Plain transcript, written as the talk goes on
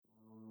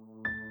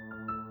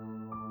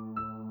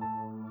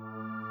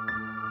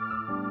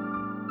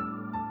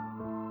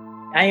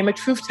I am a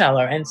truth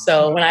teller. And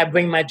so when I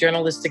bring my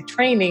journalistic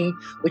training,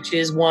 which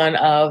is one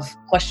of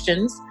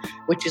questions,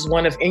 which is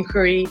one of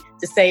inquiry,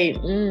 to say,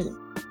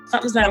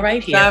 something's not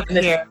right here.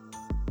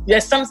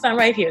 Yes, something's not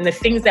right here. And the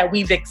things that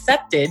we've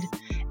accepted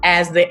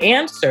as the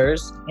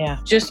answers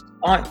just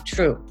aren't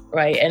true,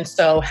 right? And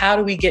so how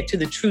do we get to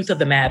the truth of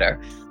the matter?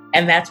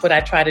 And that's what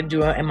I try to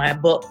do in my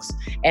books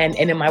and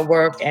in my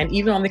work and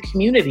even on the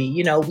community.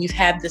 You know, we've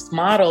had this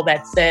model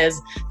that says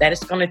that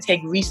it's going to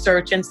take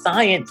research and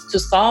science to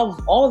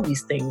solve all of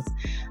these things.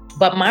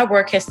 But my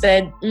work has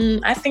said,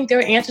 I think there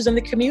are answers in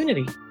the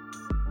community.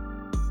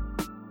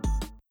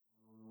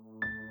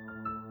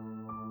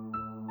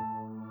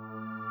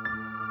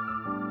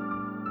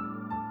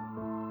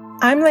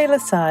 I'm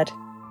Layla Saad,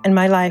 and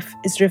my life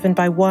is driven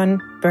by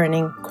one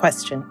burning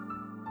question.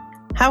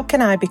 How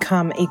can I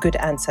become a good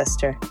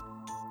ancestor?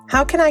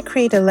 How can I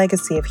create a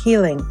legacy of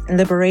healing and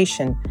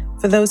liberation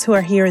for those who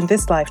are here in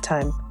this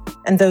lifetime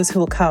and those who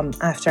will come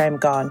after I'm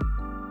gone?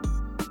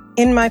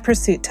 In my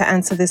pursuit to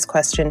answer this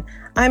question,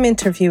 I'm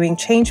interviewing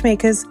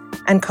changemakers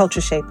and culture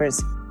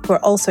shapers who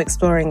are also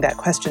exploring that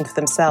question for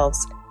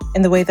themselves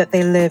in the way that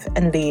they live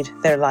and lead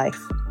their life.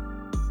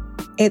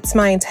 It's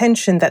my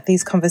intention that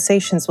these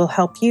conversations will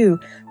help you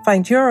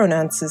find your own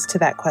answers to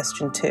that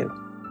question too.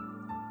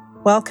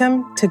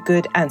 Welcome to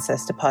Good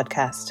Ancestor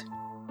Podcast.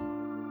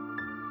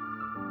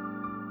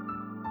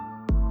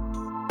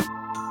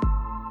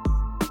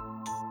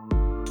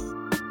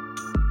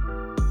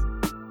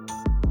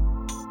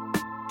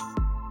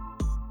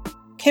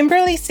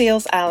 Kimberly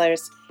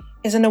Seals-Allers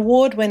is an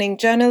award-winning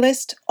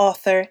journalist,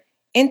 author,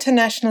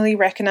 internationally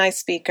recognized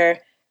speaker,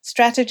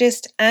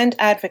 strategist, and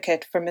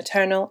advocate for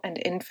maternal and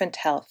infant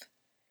health.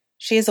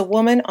 She is a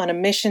woman on a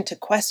mission to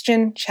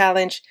question,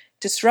 challenge,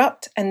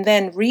 disrupt, and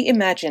then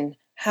reimagine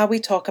how we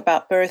talk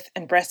about birth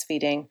and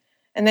breastfeeding,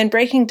 and then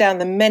breaking down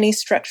the many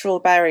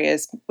structural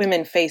barriers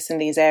women face in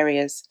these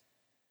areas.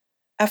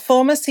 A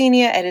former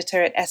senior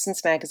editor at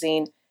Essence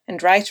Magazine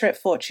and writer at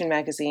Fortune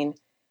Magazine,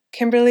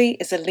 Kimberly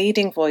is a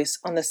leading voice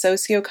on the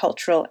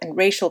socio-cultural and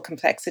racial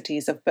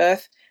complexities of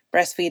birth,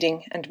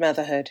 breastfeeding, and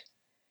motherhood.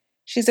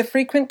 She's a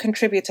frequent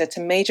contributor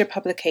to major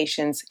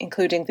publications,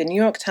 including The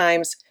New York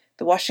Times,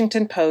 The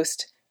Washington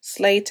Post,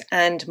 Slate,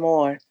 and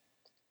more.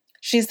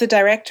 She's the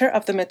director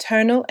of the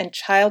Maternal and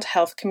Child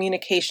Health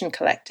Communication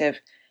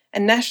Collective, a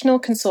national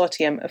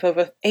consortium of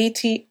over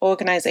 80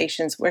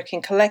 organizations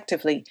working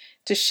collectively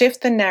to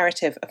shift the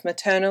narrative of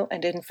maternal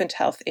and infant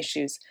health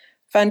issues,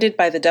 funded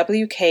by the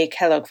W.K.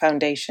 Kellogg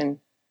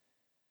Foundation.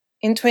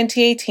 In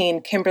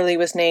 2018, Kimberly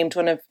was named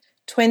one of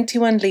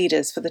 21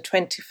 leaders for the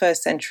 21st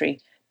century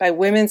by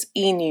Women's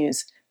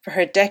E-News for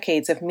her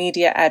decades of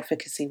media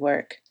advocacy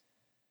work.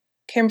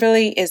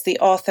 Kimberly is the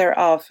author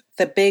of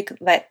The Big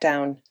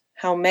Letdown: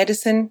 How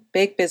Medicine,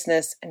 Big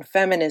Business, and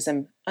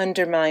Feminism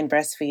Undermine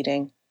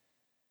Breastfeeding.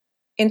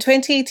 In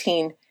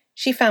 2018,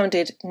 she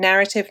founded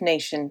Narrative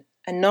Nation,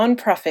 a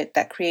non-profit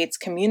that creates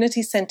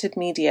community-centered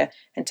media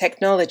and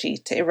technology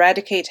to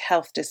eradicate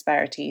health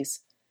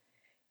disparities.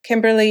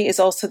 Kimberly is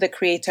also the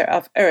creator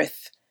of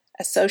Earth,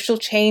 a social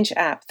change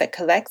app that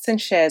collects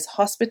and shares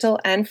hospital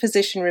and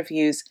physician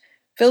reviews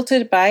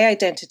filtered by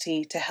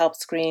identity to help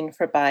screen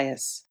for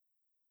bias.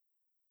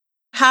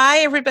 Hi,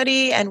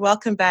 everybody, and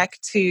welcome back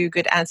to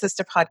Good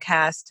Ancestor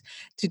Podcast.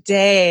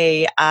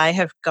 Today, I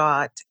have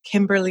got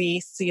Kimberly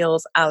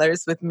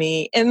Seals-Allers with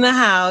me in the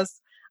house.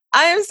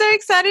 I am so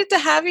excited to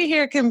have you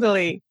here,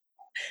 Kimberly.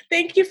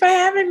 Thank you for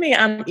having me.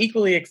 I'm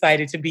equally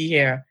excited to be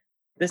here.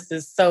 This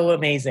is so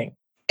amazing.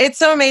 It's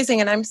so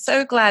amazing, and I'm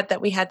so glad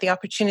that we had the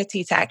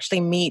opportunity to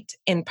actually meet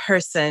in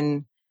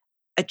person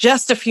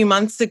just a few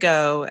months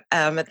ago.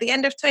 At the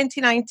end of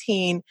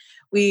 2019,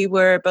 we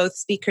were both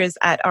speakers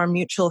at our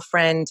mutual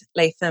friend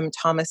Latham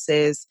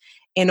Thomas's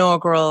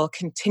inaugural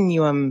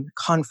Continuum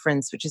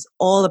conference, which is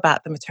all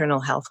about the maternal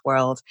health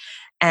world.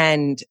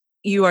 And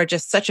you are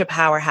just such a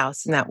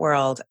powerhouse in that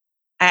world.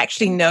 I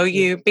actually know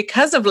you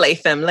because of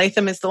Latham.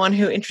 Latham is the one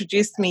who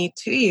introduced me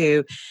to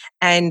you.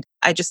 And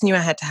I just knew I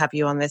had to have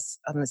you on this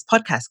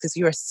podcast because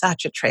you are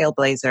such a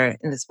trailblazer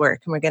in this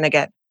work. And we're going to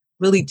get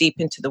really deep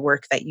into the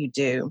work that you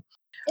do.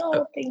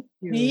 Oh, thank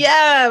you.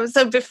 Yeah.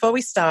 So before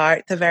we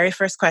start, the very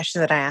first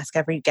question that I ask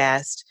every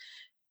guest,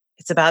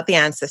 it's about the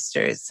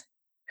ancestors.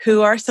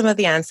 Who are some of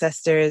the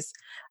ancestors,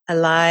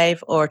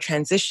 alive or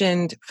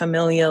transitioned,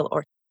 familial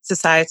or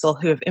societal,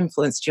 who have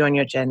influenced you on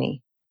your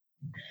journey?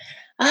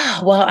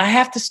 Well, I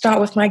have to start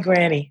with my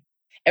granny.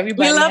 We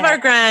love our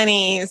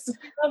grannies. We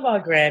love our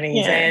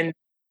grannies. Yeah.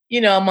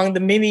 And, among the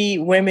many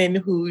women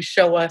who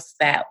show us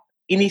that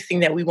anything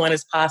that we want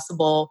is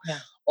possible,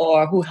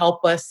 or who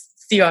help us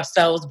see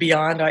ourselves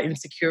beyond our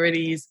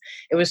insecurities,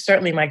 it was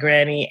certainly my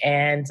granny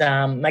and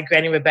my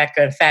granny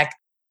Rebecca. In fact,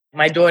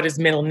 my daughter's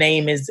middle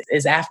name is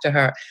after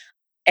her.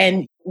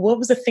 And what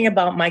was the thing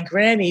about my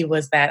granny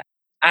was that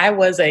I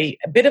was a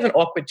bit of an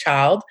awkward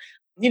child.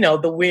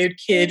 The weird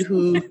kid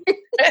who,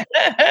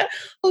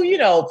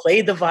 who,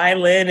 played the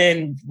violin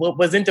and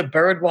was into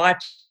bird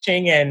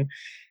watching and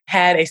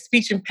had a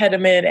speech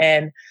impediment.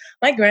 And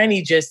my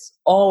granny just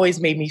always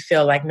made me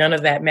feel like none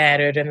of that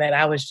mattered and that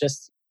I was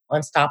just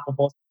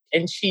unstoppable.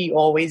 And she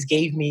always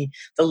gave me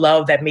the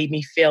love that made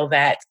me feel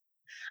that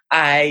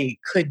I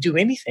could do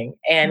anything.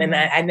 And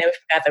I never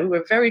forgot that we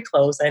were very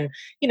close. And,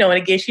 and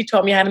again, she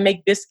taught me how to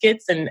make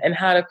biscuits and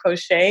how to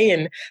crochet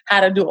and how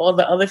to do all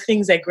the other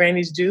things that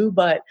grannies do.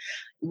 But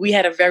we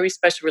had a very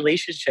special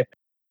relationship.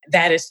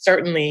 That is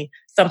certainly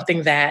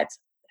something that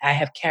I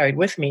have carried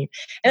with me.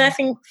 And I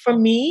think for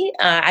me,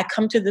 I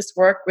come to this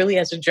work really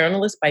as a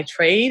journalist by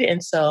trade.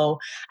 And so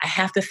I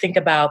have to think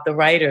about the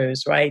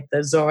writers, right?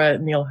 The Zora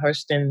Neale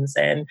Hurstins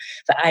and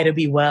the Ida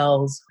B.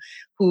 Wells,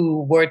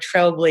 who were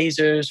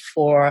trailblazers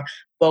for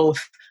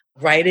both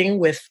writing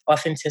with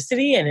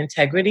authenticity and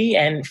integrity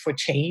and for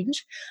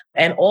change,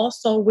 and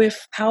also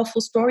with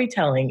powerful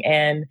storytelling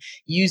and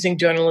using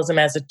journalism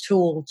as a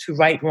tool to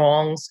right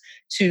wrongs,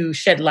 to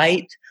shed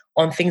light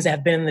on things that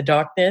have been in the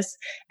darkness.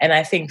 And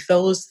I think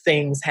those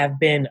things have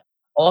been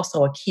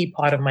also a key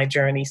part of my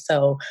journey.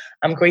 So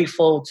I'm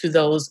grateful to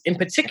those in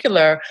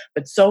particular,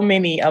 but so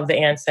many of the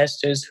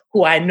ancestors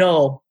who I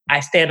know I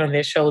stand on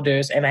their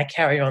shoulders and I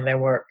carry on their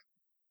work.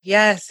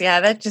 Yes,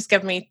 yeah, that just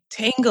gave me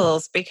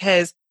tingles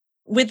because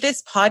with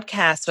this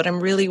podcast, what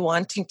I'm really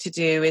wanting to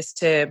do is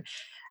to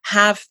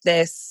have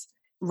this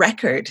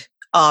record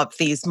of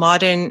these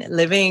modern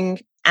living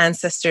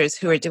ancestors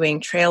who are doing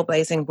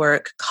trailblazing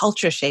work,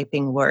 culture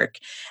shaping work.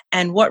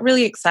 And what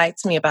really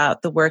excites me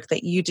about the work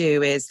that you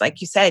do is, like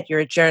you said, you're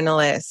a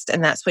journalist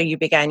and that's where you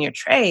began your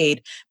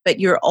trade, but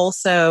you're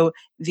also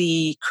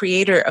the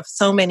creator of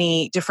so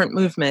many different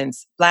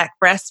movements. Black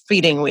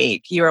Breastfeeding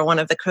Week, you are one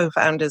of the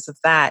co-founders of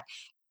that.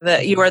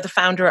 You are the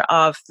founder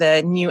of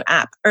the new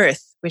app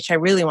Earth, which I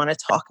really want to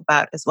talk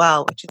about as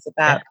well, which is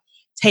about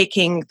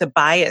taking the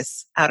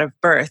bias out of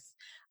birth.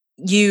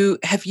 You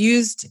have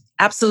used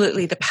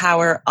absolutely the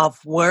power of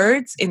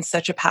words in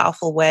such a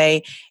powerful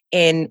way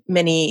in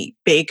many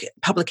big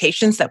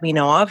publications that we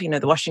know of, the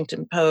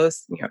Washington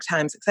Post, New York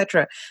Times,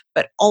 etc.,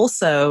 but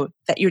also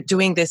that you're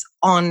doing this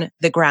on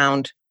the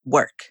ground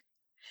work.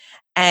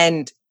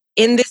 And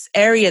in this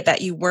area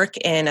that you work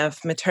in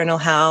of maternal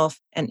health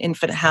and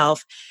infant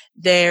health,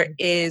 there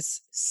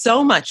is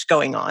so much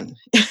going on.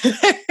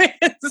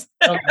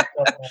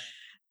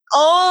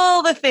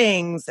 All the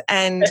things.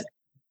 And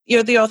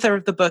you're the author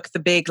of the book, The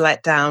Big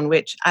Letdown,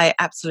 which I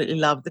absolutely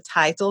love the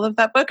title of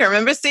that book. I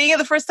remember seeing it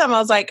the first time. I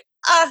was like,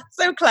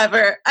 so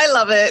clever. I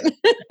love it.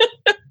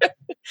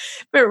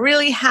 But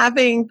really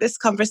having this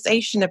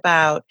conversation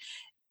about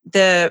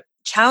the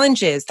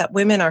challenges that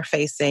women are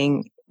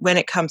facing when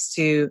it comes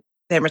to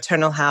their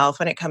maternal health,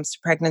 when it comes to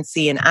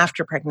pregnancy and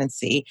after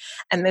pregnancy,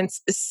 and then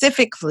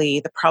specifically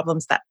the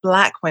problems that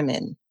Black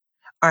women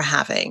are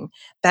having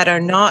that are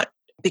not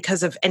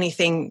because of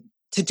anything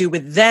to do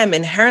with them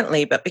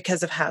inherently, but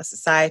because of how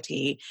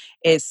society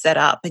is set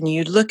up. And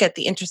you look at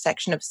the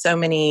intersection of so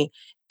many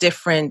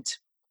different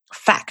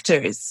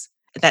factors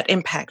that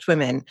impact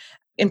women.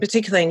 In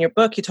particular, in your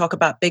book, you talk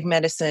about big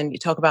medicine, you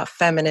talk about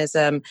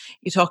feminism,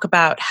 you talk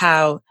about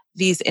how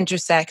these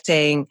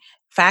intersecting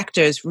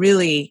factors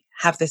really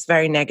have this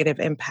very negative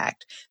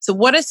impact. So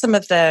what are some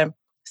of the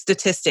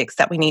statistics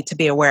that we need to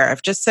be aware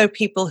of, just so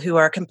people who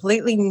are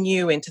completely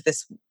new into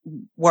this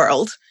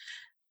world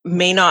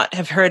may not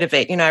have heard of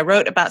it? I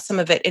wrote about some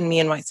of it in Me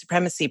and White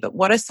Supremacy, but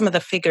what are some of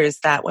the figures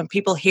that when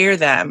people hear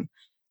them,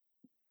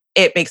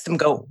 it makes them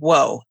go,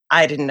 whoa,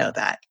 I didn't know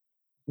that.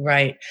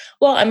 Right.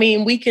 Well,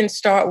 we can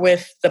start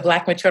with the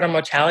Black maternal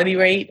mortality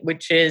rate,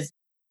 which is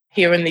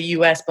here in the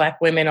US,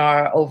 Black women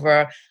are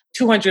over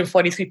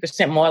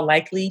 243% more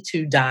likely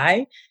to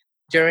die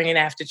during and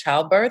after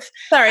childbirth.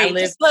 Sorry,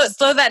 just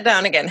slow that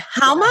down again.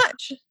 How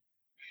much?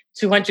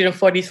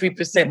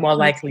 243% more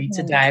likely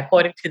to die,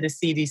 according to the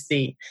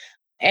CDC.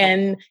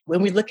 And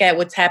when we look at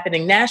what's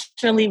happening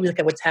nationally, we look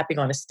at what's happening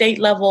on a state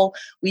level,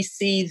 we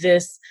see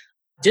this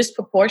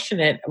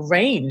disproportionate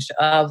range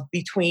of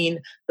between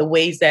the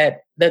ways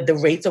that the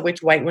rates at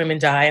which white women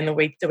die and the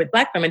rates at which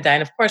Black women die.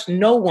 And of course,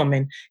 no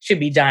woman should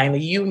be dying. The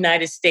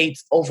United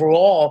States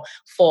overall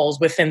falls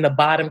within the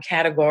bottom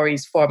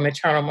categories for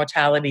maternal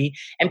mortality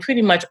and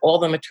pretty much all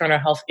the maternal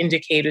health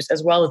indicators,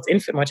 as well as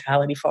infant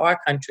mortality for our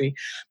country.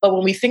 But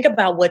when we think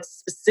about what's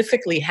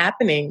specifically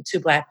happening to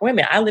Black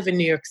women, I live in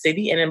New York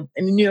City, and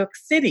in New York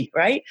City,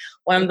 right,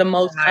 one of the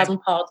most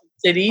cosmopolitan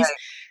cities,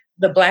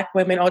 the Black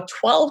women are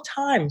 12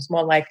 times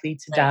more likely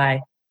to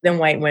die than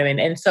white women.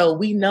 And so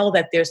we know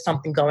that there's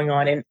something going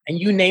on. And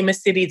you name a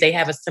city, they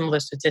have a similar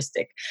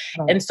statistic.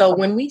 And so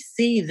when we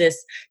see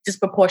this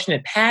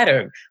disproportionate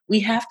pattern, we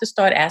have to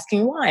start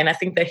asking why. And I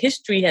think the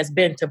history has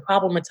been to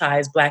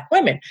problematize Black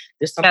women.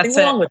 There's something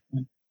wrong with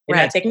them. They're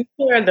not taking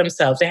care of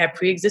themselves. They have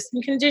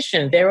pre-existing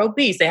conditions. They're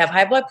obese. They have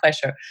high blood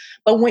pressure.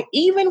 But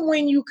even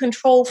when you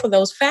control for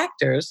those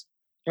factors,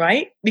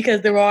 right?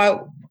 Because there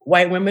are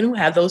white women who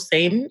have those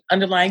same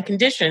underlying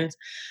conditions,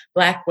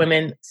 Black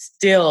women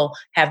still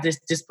have this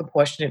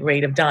disproportionate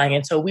rate of dying.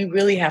 And so we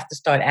really have to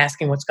start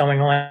asking what's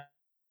going on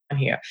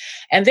here.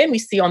 And then we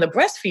see on the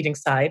breastfeeding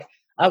side,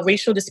 a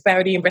racial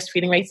disparity in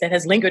breastfeeding rates that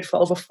has lingered for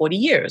over 40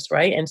 years,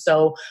 right? And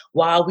so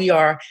while we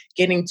are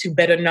getting to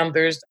better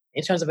numbers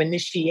in terms of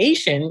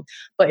initiation,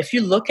 but if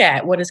you look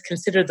at what is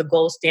considered the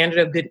gold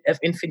standard of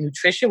infant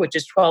nutrition, which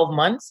is 12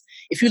 months,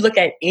 if you look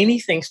at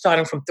anything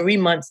starting from 3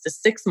 months to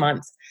 6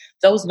 months,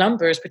 those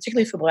numbers,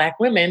 particularly for Black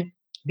women,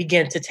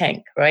 begin to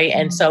tank, right?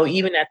 And so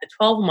even at the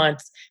 12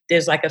 months,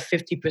 there's like a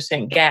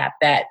 50% gap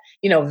that,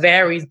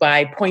 varies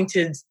by points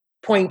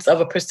of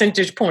a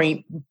percentage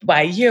point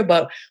by year,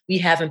 but we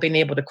haven't been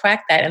able to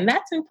crack that. And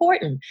that's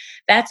important.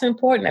 That's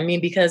important. I mean,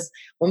 because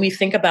when we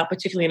think about,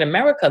 particularly in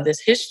America, this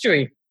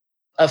history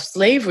of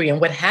slavery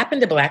and what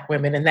happened to Black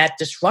women and that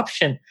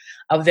disruption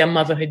of their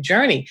motherhood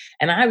journey.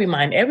 And I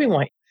remind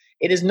everyone,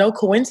 it is no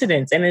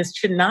coincidence, and it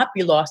should not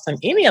be lost on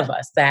any of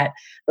us, that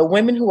the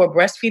women who were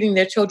breastfeeding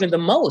their children the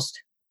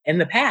most in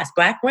the past,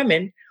 Black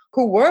women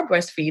who were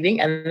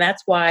breastfeeding, and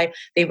that's why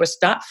they were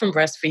stopped from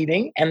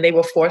breastfeeding and they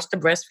were forced to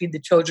breastfeed the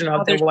children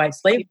of their white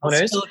slave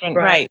owners.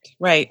 Right.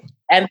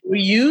 And were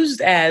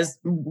used as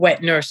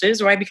wet nurses,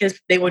 right, because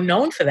they were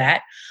known for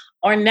that,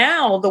 are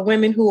now the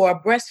women who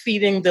are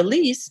breastfeeding the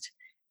least,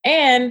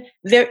 and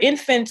their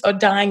infants are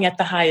dying at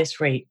the highest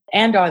rate.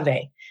 And are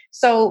they?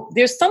 So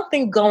there's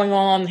something going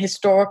on,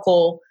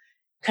 historical,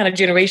 kind of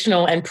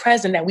generational and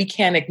present, that we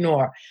can't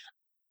ignore.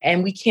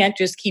 And we can't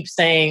just keep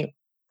saying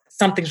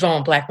something's wrong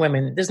with Black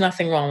women. There's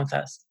nothing wrong with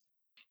us.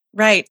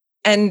 Right.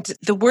 And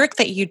the work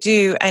that you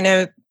do, I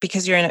know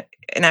because you're an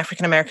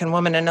African-American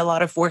woman, and a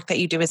lot of work that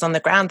you do is on the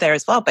ground there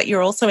as well, but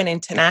you're also an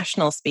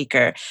international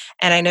speaker.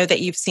 And I know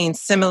that you've seen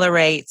similar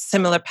rates,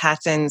 similar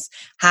patterns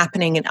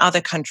happening in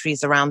other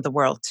countries around the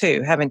world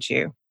too, haven't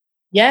you?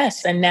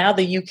 Yes. And now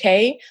the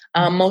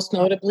UK, most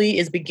notably,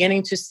 is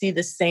beginning to see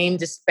the same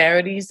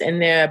disparities in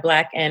their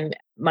Black and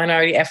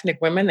minority ethnic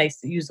women. They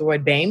use the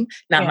word BAME,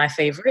 not my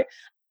favorite.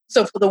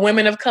 So for the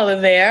women of color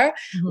there,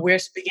 we're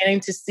beginning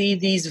to see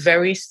these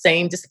very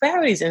same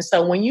disparities. And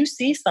so when you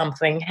see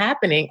something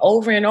happening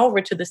over and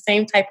over to the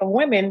same type of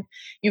women,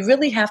 you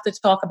really have to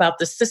talk about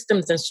the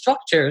systems and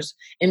structures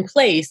in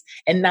place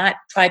and not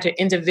try to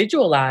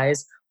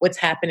individualize what's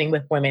happening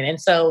with women. And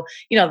so,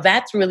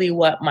 that's really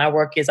what my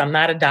work is. I'm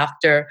not a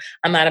doctor.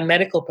 I'm not a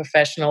medical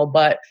professional,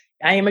 but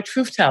I am a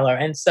truth teller.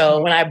 And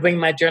so when I bring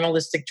my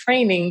journalistic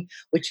training,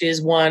 which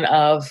is one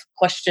of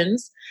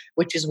questions,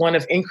 which is one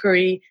of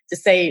inquiry, to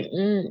say,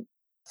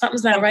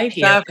 something's not right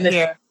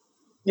here.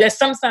 Yes,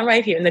 something's not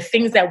right here. And the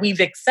things that we've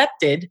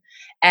accepted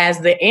as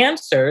the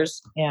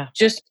answers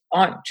just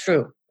aren't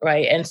true,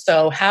 right? And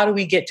so how do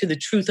we get to the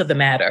truth of the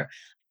matter?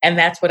 And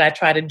that's what I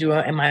try to do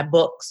in my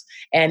books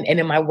and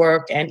in my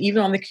work, and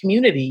even on the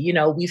community.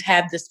 We've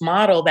had this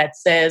model that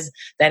says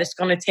that it's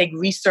going to take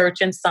research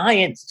and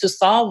science to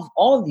solve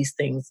all of these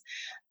things.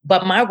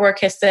 But my work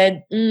has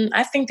said,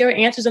 I think there are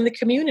answers in the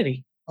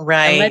community.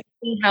 Right. And let's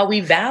see how we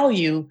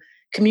value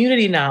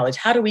community knowledge.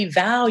 How do we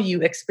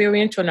value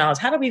experiential knowledge?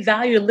 How do we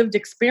value lived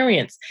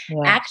experience?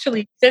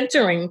 Actually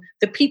centering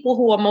the people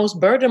who are most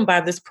burdened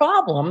by this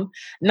problem,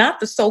 not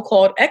the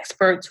so-called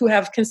experts who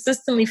have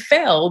consistently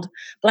failed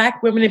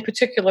Black women in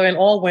particular, and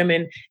all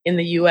women in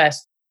the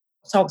U.S.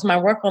 So my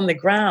work on the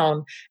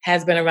ground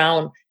has been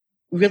around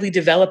really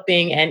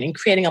developing and in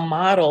creating a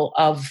model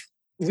of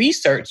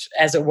research,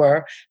 as it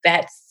were,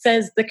 that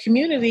says the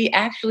community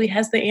actually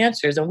has the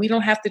answers, and we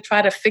don't have to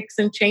try to fix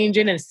and change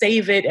it and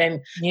save it and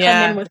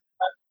come in with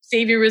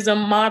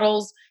saviorism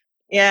models.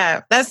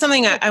 Yeah, that's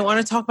something I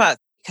want to talk about,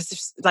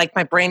 because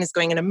my brain is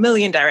going in a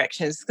million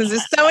directions, because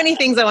there's so many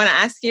things I want to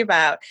ask you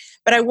about.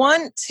 But I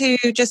want to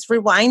just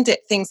rewind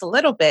things a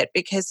little bit,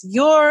 because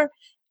your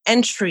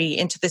entry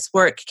into this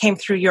work came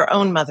through your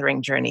own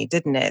mothering journey,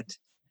 didn't it?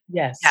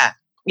 Yes.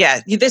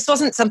 Yeah. This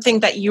wasn't something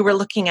that you were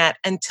looking at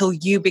until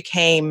you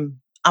became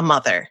a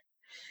mother.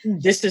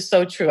 This is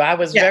so true. I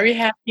was very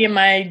happy in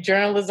my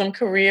journalism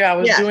career. I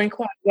was doing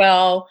quite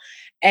well.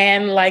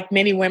 And like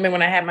many women,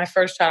 when I had my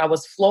first child, I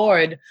was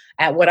floored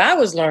at what I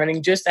was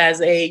learning just as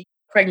a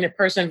pregnant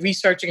person,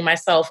 researching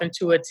myself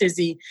into a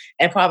tizzy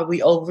and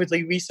probably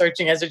overly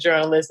researching as a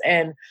journalist.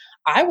 And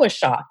I was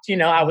shocked.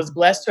 I was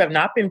blessed to have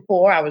not been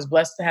poor. I was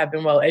blessed to have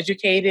been well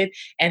educated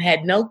and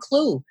had no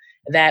clue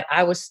that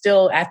I was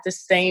still at the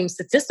same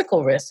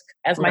statistical risk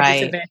as my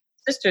disadvantaged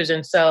sisters.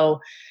 And so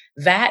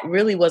that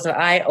really was an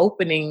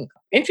eye-opening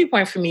entry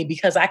point for me,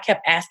 because I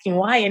kept asking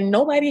why, and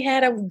nobody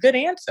had a good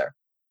answer.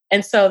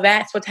 And so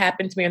that's what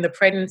happened to me on the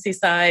pregnancy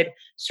side.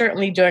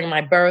 Certainly during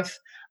my birth,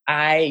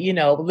 I,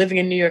 living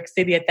in New York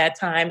City at that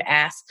time,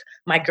 asked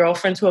my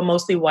girlfriends, who are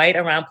mostly white,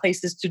 around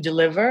places to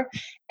deliver,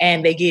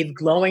 and they gave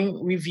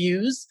glowing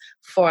reviews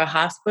for a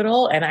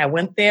hospital. And I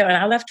went there and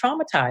I left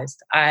traumatized.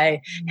 I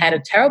had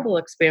a terrible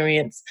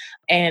experience.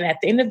 And at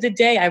the end of the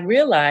day, I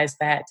realized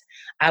that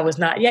I was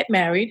not yet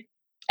married,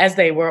 as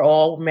they were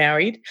all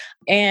married.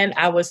 And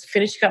I was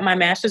finishing up my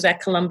master's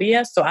at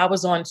Columbia. So I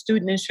was on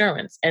student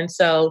insurance. And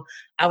so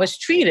I was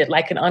treated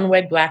like an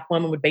unwed Black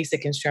woman with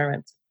basic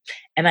insurance.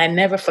 And I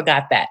never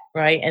forgot that,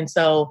 right? And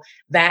so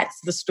that's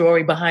the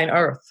story behind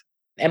Earth.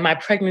 And my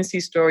pregnancy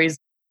stories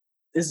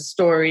is a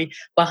story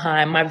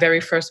behind my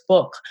very first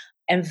book.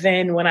 And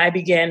then when I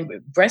began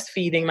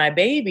breastfeeding my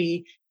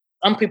baby,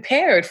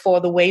 unprepared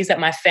for the ways that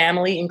my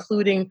family,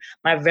 including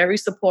my very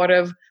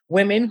supportive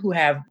women who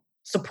have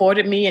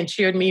supported me and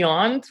cheered me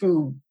on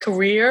through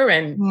career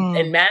and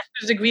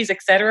master's degrees,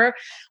 et cetera,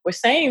 were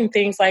saying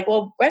things like,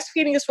 well,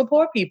 breastfeeding is for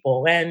poor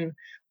people. And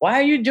why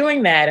are you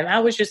doing that? And I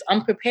was just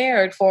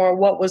unprepared for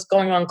what was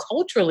going on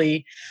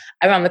culturally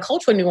around the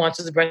cultural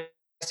nuances of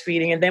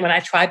breastfeeding. And then when I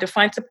tried to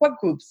find support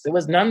groups, there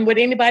was none with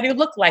anybody who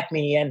looked like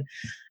me. And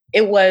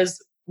it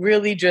was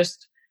really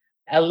just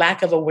a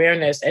lack of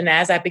awareness. And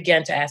as I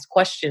began to ask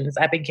questions,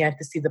 I began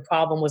to see the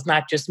problem was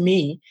not just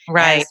me,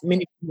 right? As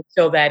many people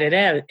show that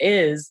it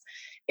is.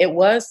 It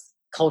was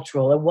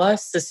cultural. It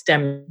was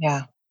systemic.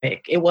 Yeah.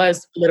 It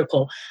was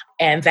political.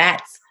 And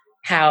that's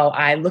how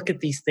I look at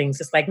these things.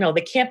 It's like, no,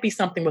 there can't be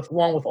something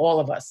wrong with all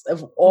of us.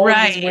 If all of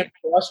these women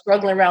are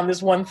struggling around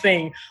this one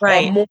thing,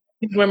 or more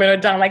women are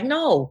done, like,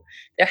 no,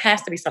 there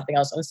has to be something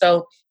else. And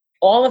so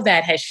all of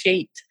that has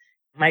shaped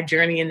my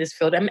journey in this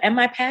field and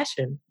my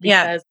passion.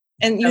 Because,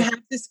 and you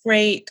have this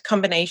great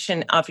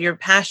combination of your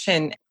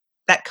passion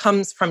that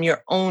comes from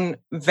your own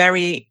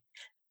very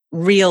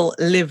real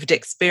lived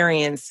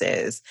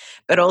experiences,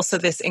 but also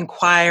this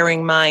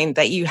inquiring mind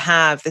that you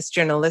have, this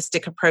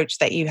journalistic approach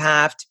that you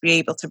have to be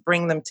able to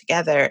bring them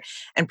together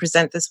and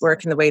present this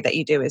work in the way that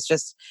you do is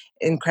just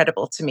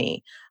incredible to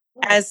me.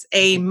 As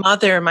a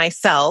mother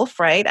myself,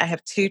 right? I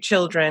have 2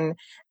 children,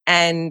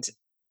 and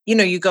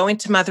you go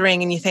into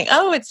mothering and you think,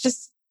 oh, it's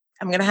just,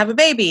 I'm going to have a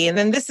baby, and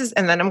then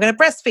and then I'm going to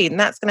breastfeed, and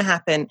that's going to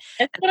happen.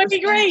 It's going to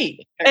be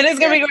great. And it's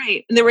going to be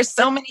great. And there were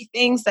so many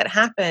things that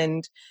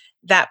happened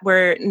that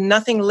were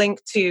nothing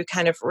linked to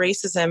kind of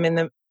racism in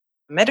the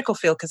medical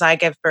field, because I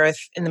gave birth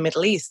in the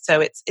Middle East.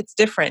 So it's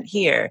different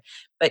here.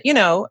 But,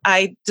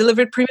 I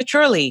delivered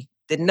prematurely.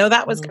 Didn't know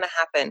that was going to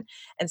happen.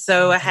 And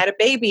so I had a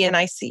baby in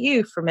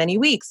ICU for many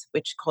weeks,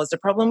 which caused a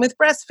problem with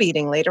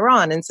breastfeeding later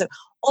on. And so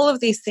all of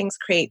these things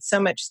create so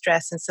much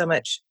stress and so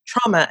much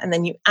trauma. And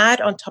then you add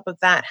on top of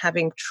that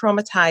having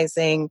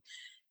traumatizing,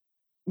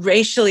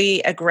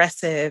 racially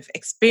aggressive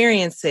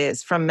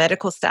experiences from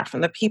medical staff,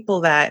 from the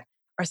people that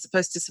are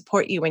supposed to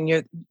support you when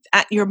you're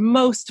at your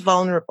most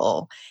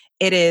vulnerable.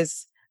 It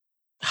is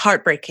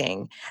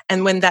heartbreaking.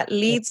 And when that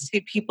leads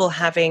to people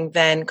having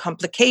then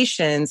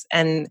complications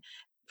and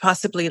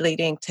possibly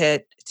leading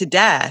to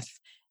death,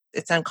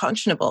 it's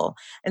unconscionable.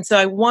 And so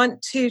I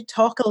want to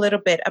talk a little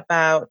bit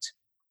about,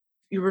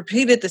 you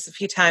repeated this a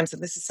few times,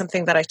 and this is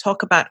something that I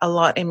talk about a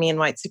lot in Me and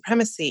White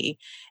Supremacy,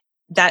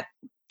 that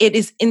it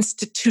is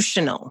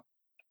institutional.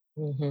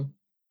 Mm-hmm.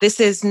 This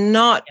is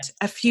not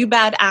a few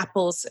bad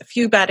apples, a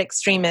few bad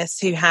extremists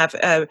who have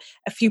a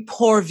few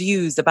poor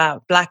views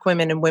about Black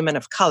women and women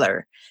of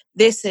color.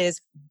 This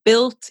is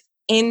built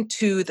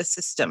into the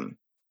system.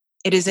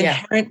 It is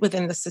inherent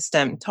within the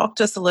system. Talk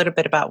to us a little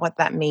bit about what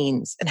that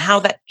means and how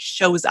that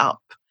shows up.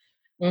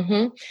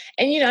 Mm-hmm.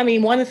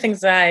 And, one of the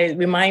things that I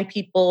remind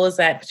people is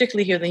that,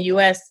 particularly here in the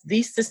U.S.,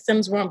 these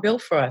systems weren't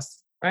built for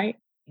us, right?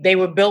 They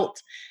were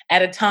built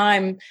at a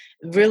time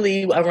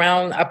really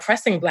around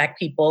oppressing Black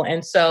people.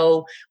 And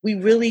so we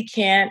really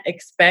can't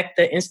expect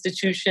the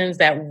institutions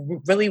that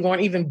really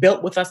weren't even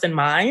built with us in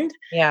mind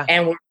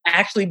and were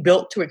actually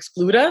built to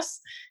exclude us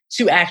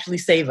to actually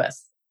save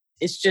us.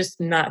 It's just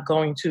not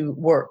going to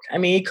work.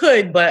 It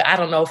could, but I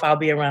don't know if I'll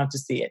be around to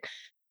see it.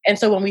 And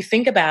so when we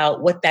think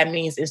about what that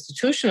means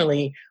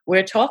institutionally,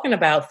 we're talking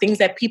about things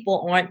that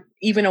people aren't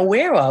even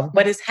aware of,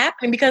 but it's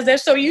happening because they're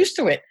so used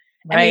to it.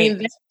 Right.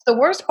 That's the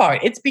worst part.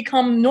 It's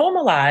become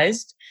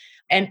normalized,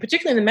 and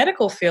particularly in the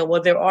medical field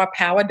where there are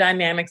power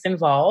dynamics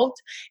involved.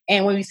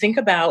 And when we think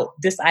about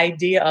this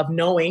idea of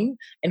knowing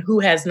and who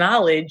has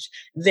knowledge,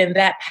 then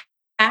that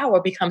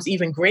power becomes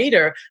even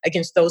greater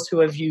against those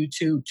who are viewed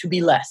to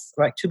be less,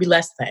 right? To be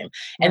less than.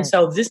 And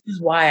so this is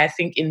why I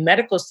think in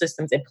medical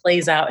systems, it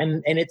plays out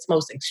in its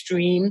most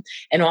extreme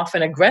and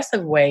often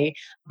aggressive way,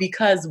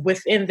 because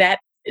within that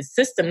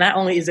system, not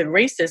only is it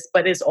racist,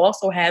 but it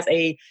also has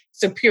a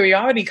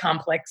superiority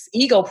complex,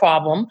 ego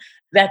problem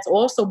that's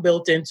also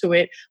built into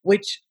it,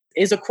 which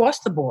is across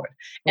the board.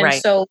 And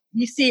so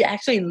you see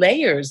actually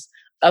layers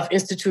of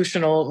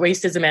institutional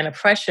racism and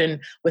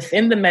oppression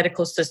within the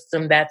medical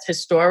system that's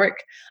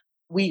historic.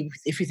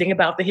 If you think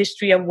about the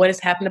history of what has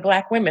happened to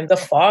Black women, the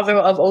father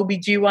of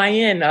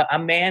OBGYN, a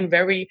man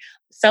very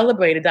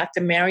celebrated,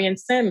 Dr. Marion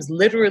Sims,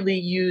 literally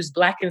used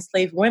Black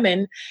enslaved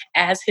women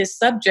as his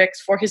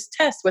subjects for his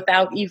tests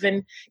without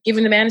even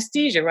giving them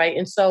anesthesia, right?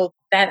 And so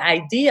that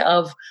idea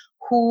of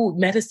who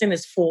medicine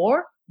is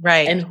for,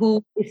 and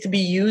who is to be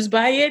used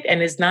by it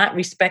and is not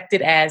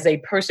respected as a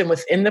person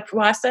within the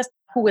process,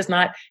 who is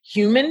not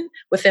human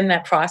within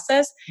that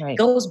process,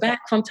 goes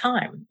back from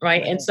time,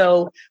 right? And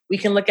so we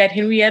can look at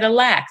Henrietta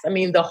Lacks.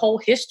 The whole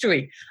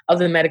history of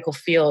the medical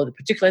field,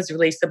 particularly as it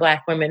relates to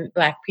Black women,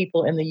 Black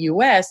people in the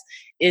U.S.,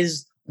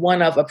 is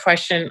one of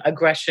oppression,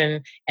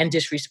 aggression, and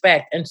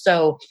disrespect. And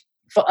so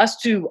for us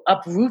to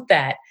uproot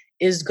that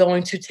is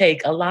going to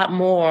take a lot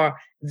more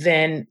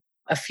than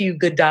a few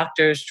good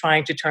doctors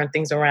trying to turn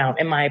things around,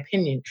 in my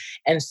opinion.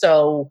 And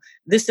so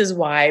this is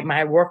why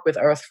my work with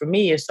Earth for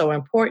me is so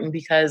important,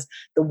 because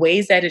the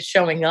ways that it's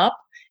showing up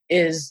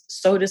is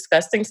so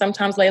disgusting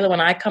sometimes, Layla. When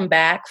I come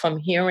back from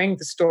hearing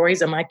the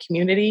stories in my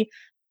community,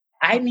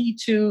 I need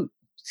to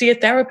see a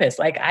therapist.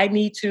 Like, I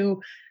need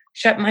to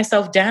shut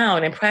myself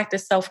down and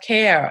practice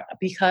self-care,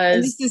 because...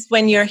 And this is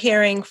when you're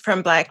hearing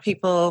from Black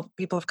people,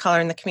 people of color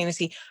in the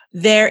community,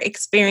 their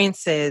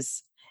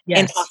experiences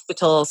in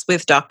hospitals,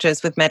 with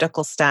doctors, with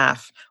medical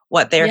staff,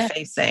 what they're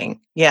facing.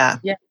 Yeah.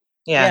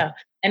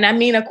 And I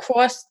mean,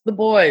 across the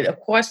board,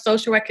 across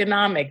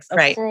socioeconomics,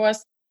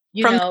 across,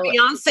 from the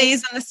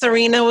Beyoncés and the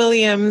Serena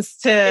Williams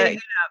to...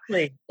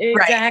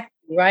 Exactly.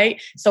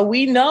 Right. So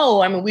we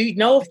know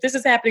if this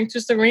is happening to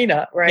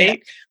Serena,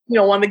 right?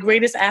 Yeah. One of the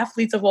greatest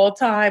athletes of all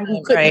time,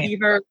 who couldn't be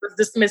heard, was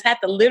dismissed, had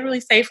to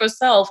literally save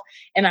herself.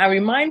 And I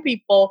remind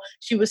people,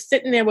 she was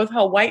sitting there with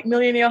her white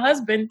millionaire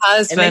husband.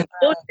 And they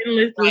still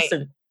didn't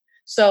listen.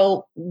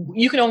 So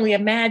you can only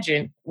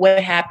imagine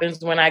what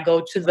happens when I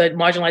go to the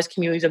marginalized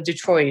communities of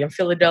Detroit and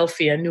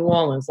Philadelphia and New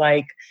Orleans.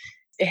 Like,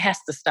 it has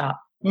to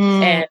stop.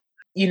 And,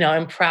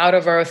 I'm proud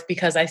of Earth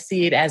because I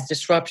see it as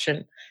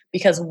disruption,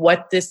 because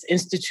what this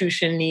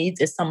institution needs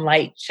is some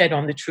light shed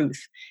on the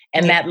truth.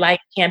 And that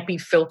light can't be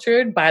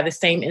filtered by the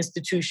same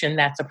institution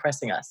that's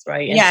oppressing us,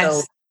 right? And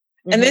so,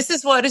 and this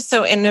is what is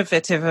so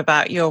innovative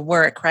about your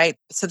work, right?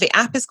 So the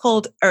app is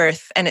called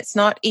Earth, and it's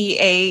not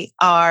EARTH,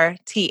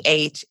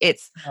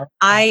 it's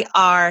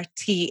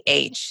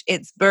IRTH.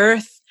 It's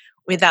birth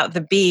without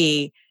the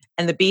B,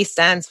 and the B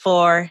stands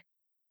for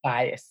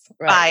bias.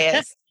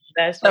 Bias.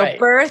 That's so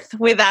birth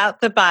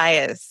without the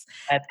bias.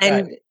 That's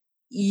and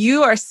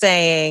you are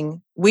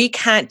saying we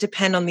can't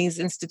depend on these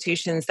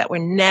institutions that were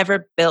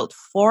never built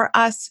for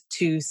us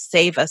to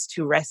save us,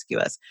 to rescue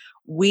us.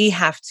 We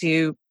have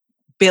to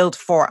build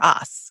for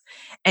us.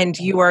 And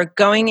you are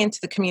going into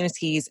the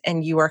communities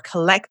and you are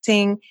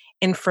collecting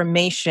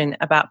information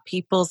about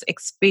people's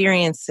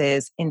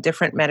experiences in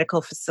different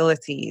medical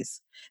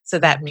facilities so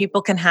that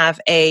people can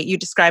have you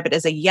describe it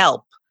as a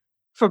Yelp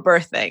for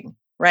birthing.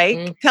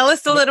 Right? Tell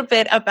us a little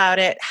bit about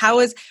it.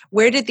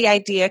 Where did the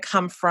idea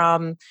come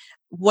from?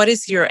 What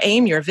is your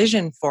aim, your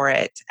vision for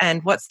it?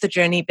 And what's the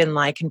journey been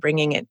like in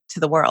bringing it to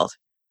the world?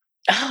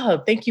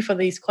 Oh, thank you for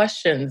these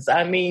questions.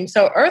 I mean,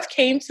 so Earth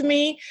came to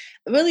me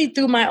really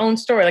through my own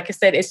story. Like I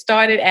said, it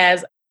started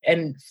as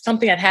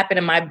something that happened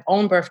in my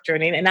own birth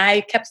journey. And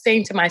I kept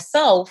saying to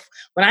myself,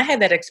 when I had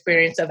that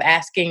experience of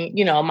asking,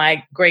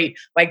 my great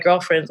white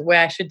girlfriends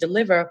where I should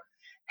deliver,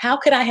 how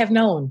could I have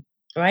known?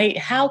 Right?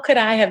 How could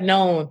I have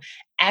known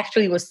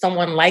actually was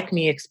someone like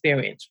me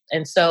experienced?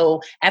 And so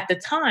at the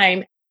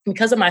time,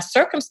 because of my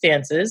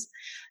circumstances,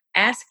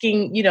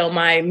 asking,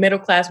 my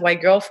middle-class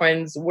white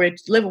girlfriends where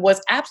to live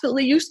was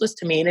absolutely useless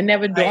to me. And it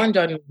never dawned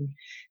on me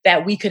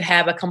that we could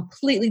have a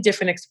completely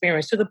different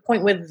experience, to the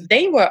point where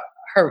they were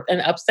hurt and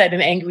upset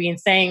and angry and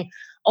saying,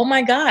 oh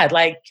my God,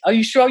 like, are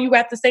you sure you were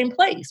at the same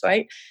place?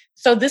 Right?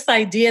 So this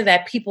idea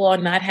that people are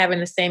not having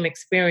the same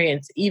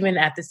experience, even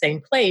at the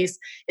same place,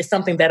 is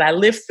something that I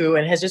lived through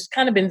and has just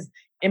kind of been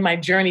in my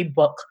journey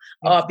book,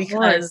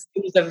 because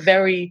it was a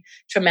very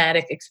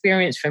traumatic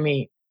experience for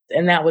me.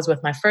 And that was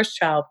with my first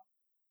child.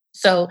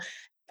 So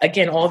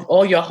again,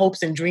 all your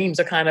hopes and dreams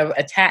are kind of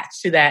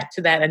attached to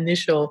that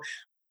initial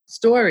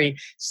story.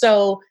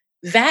 So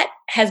that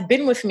has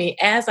been with me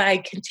as I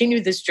continue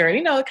this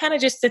journey. It kind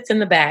of just sits in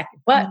the back.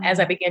 But as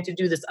I began to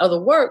do this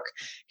other work,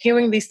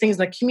 hearing these things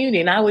in the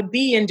community, and I would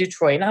be in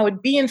Detroit, and I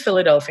would be in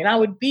Philadelphia, and I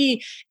would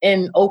be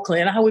in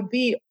Oakland, and I would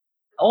be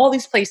all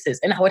these places,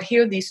 and I would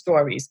hear these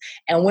stories,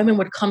 and women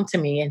would come to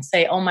me and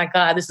say, oh my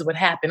God, this is what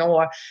happened.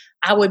 Or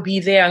I would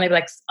be there and they'd be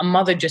like, a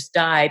mother just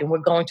died and we're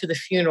going to the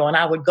funeral, and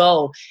I would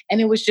go.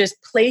 And it was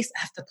just place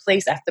after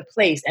place after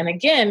place. And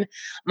again,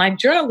 my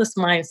journalist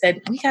mind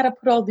said, we got to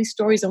put all these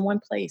stories in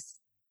one place,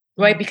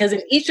 right? Because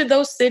in each of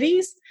those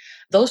cities,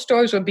 those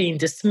stories were being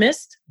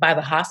dismissed by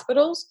the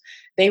hospitals.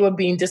 They were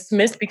being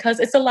dismissed because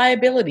it's a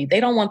liability. They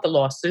don't want the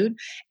lawsuit.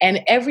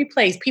 And every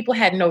place, people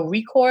had no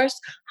recourse.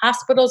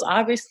 Hospitals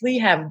obviously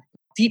have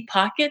deep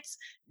pockets.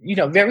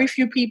 Very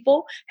few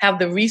people have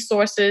the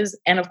resources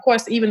and, of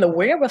course, even the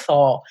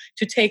wherewithal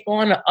to take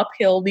on an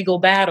uphill legal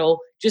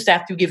battle just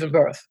after giving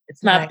birth.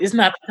 It's not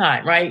the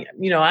time, right?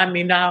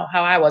 Now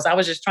how I was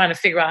just trying to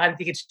figure out how to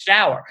take a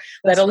shower,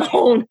 let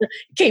alone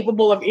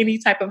capable of any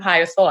type of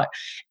higher thought.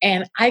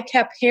 And I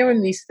kept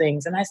hearing these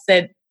things, and I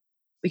said,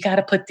 we got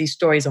to put these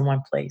stories in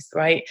one place,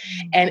 right?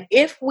 And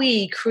if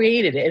we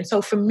created it, and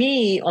so for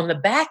me, on the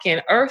back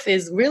end, Earth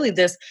is really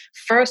this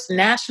first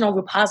national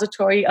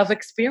repository of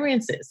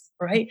experiences,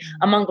 right?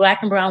 Among Black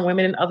and brown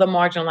women and other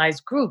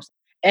marginalized groups.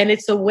 And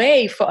it's a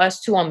way for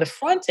us to, on the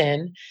front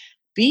end,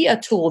 be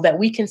a tool that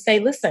we can say,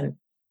 listen,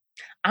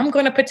 I'm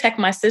going to protect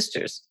my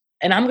sisters,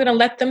 and I'm going to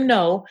let them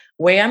know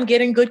where I'm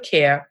getting good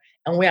care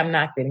and where I'm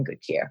not getting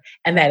good care,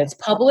 and that it's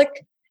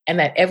public, and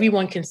that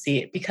everyone can see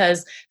it.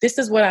 Because this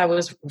is what I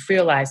was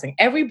realizing.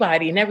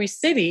 Everybody in every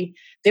city,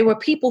 there were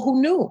people who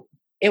knew.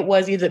 It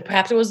was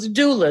perhaps it was the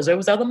doulas, or it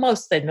was other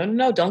mothers said,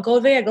 no, don't go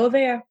there, go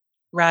there.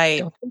 Right.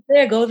 Don't go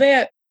there, go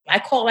there. I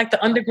call it like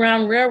the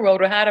Underground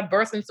Railroad or How to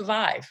Birth and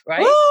Survive,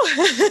 right?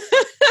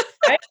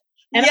 Right?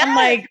 And I'm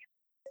like,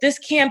 this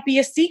can't be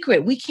a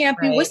secret. We can't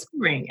be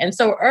whispering. And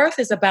so Earth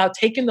is about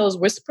taking those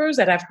whispers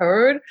that I've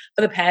heard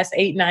for the past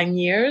 8-9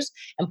 years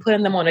and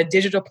putting them on a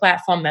digital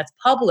platform that's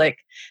public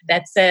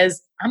that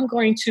says, I'm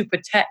going to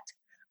protect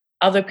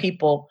other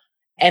people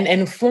and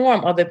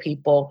inform other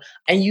people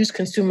and use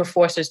consumer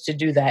forces to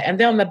do that. And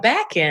then on the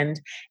back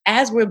end,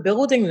 as we're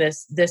building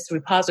this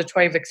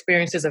repository of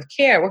experiences of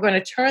care, we're going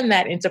to turn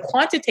that into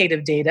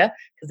quantitative data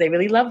because they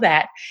really love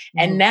that.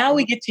 And now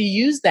we get to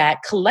use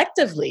that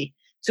collectively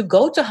to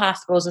go to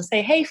hospitals and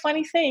say, hey,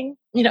 funny thing,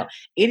 80%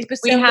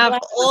 we have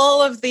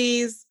all of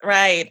these,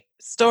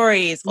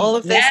 stories, all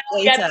of this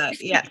data.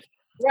 Yeah.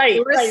 Right.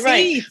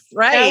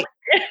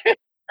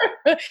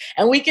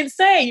 And we can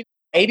say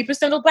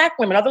 80% of Black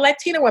women, other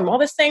Latino women, all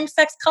the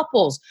same-sex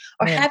couples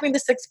are having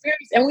this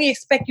experience, and we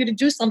expect you to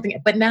do something,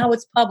 but now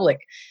it's public.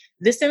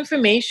 This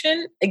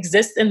information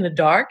exists in the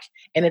dark,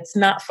 and it's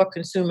not for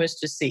consumers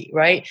to see,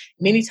 right?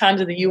 Many times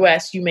in the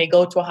U.S., you may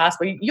go to a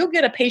hospital, you'll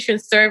get a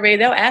patient survey,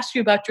 they'll ask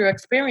you about your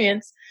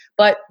experience,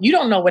 but you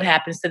don't know what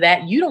happens to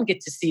that. You don't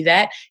get to see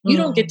that. You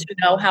don't get to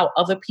know how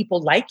other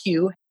people like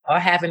you are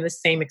having the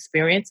same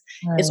experience.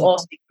 It's all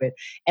secret.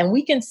 And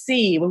we can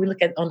see, when we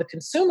look at on the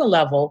consumer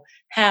level,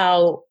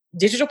 how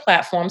digital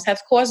platforms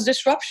have caused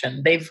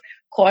disruption. They've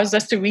caused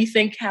us to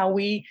rethink how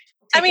we...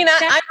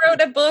 I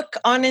wrote a book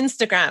on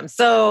Instagram.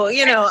 So,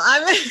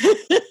 I'm...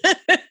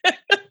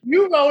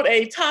 You wrote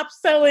a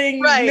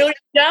top-selling million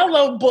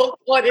download book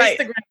on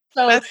Instagram.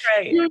 So that's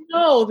right. You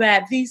know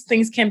that these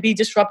things can be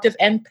disruptive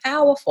and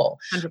powerful.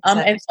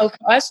 And so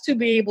for us to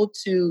be able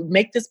to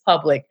make this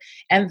public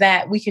and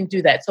that we can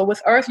do that. So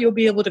with Earth, you'll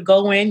be able to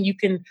go in, you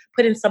can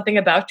put in something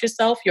about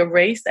yourself, your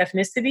race,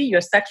 ethnicity,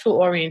 your sexual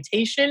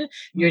orientation,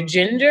 your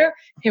gender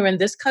here in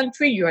this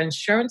country, your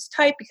insurance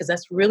type, because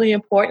that's really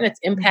important. It's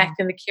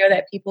impacting the care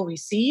that people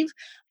receive,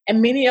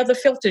 and many other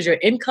filters, your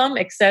income,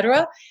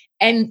 etc.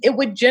 And it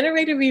would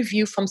generate a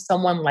review from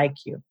someone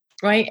like you.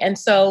 Right. And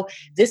so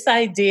this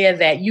idea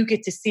that you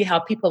get to see how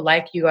people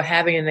like you are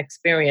having an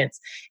experience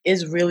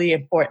is really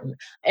important.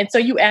 And so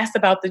you asked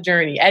about the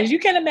journey. As you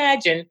can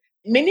imagine,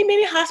 many,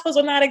 many hospitals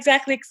are not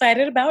exactly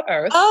excited about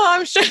Earth. Oh,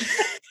 I'm sure.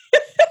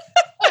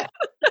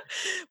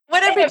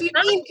 Whatever do you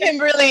mean,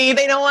 Kimberly?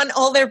 They don't want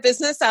all their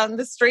business out in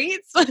the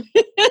streets?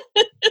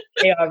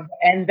 They are,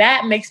 and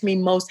that makes me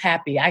most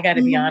happy. I got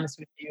to be honest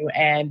with you.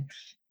 And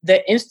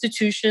the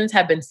institutions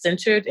have been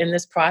centered in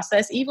this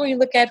process. Even when you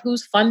look at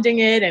who's funding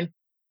it, and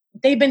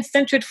they've been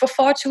centered for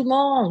far too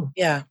long.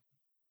 Yeah.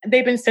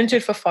 They've been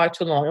centered for far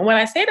too long. And when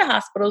I say to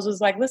hospitals,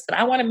 it's like, listen,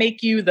 I want to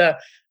make you the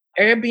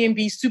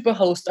Airbnb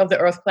superhost of the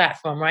Earth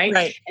platform, right?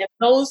 And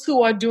those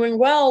who are doing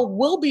well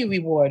will be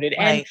rewarded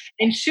and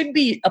should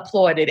be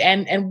applauded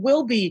and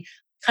will be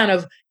kind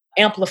of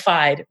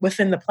amplified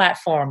within the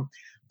platform.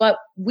 But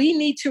we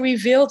need to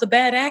reveal the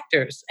bad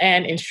actors,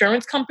 and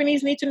insurance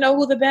companies need to know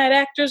who the bad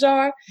actors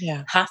are.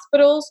 Yeah.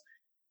 Hospitals,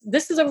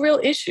 this is a real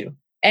issue.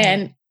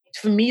 And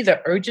for me, the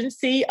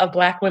urgency of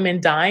Black women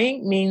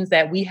dying means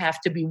that we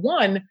have to be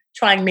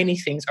trying many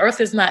things.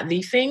 Earth is not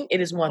the thing, it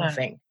is one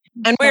thing.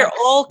 And we're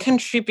all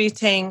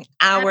contributing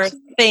our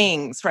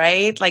things,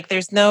 right? Like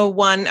there's no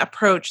one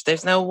approach,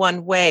 there's no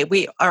one way.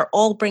 We are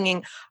all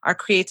bringing our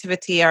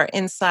creativity, our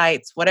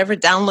insights, whatever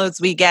downloads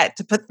we get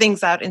to put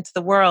things out into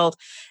the world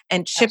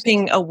and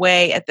chipping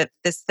away at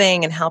this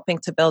thing and helping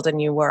to build a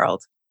new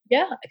world.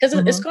 Yeah, because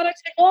it's going to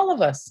take all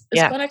of us.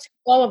 It's going to take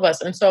all of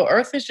us. And so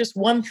Earth is just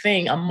one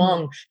thing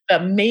among the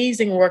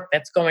amazing work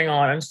that's going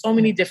on so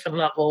many different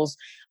levels.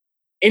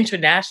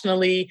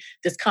 Internationally,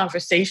 this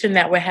conversation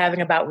that we're having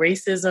about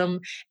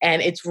racism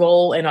and its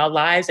role in our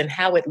lives and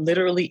how it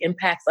literally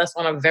impacts us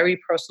on a very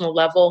personal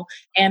level,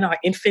 and our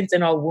infants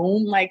in our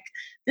womb, like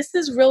this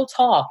is real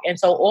talk. And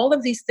so all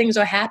of these things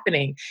are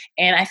happening.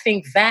 And I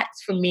think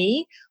that's, for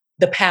me,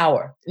 the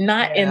power,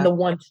 not in the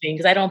one thing,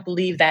 because I don't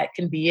believe that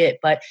can be it,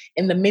 but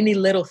in the many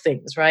little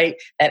things, right,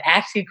 that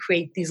actually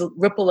create these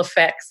ripple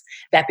effects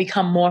that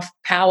become more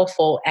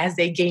powerful as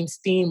they gain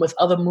steam with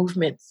other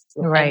movements.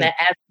 Right. And that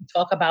as we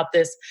talk about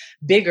this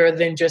bigger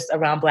than just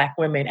around Black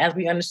women, as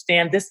we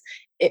understand this,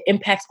 it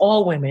impacts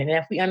all women. And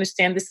if we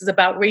understand this is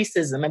about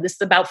racism, and this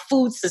is about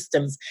food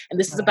systems, and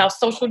this is about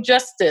social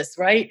justice,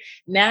 right?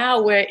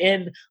 Now we're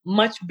in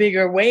much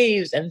bigger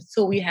waves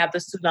until we have the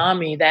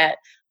tsunami that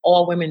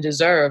all women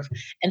deserve.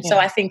 And so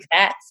I think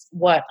that's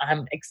what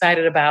I'm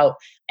excited about.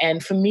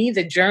 And for me,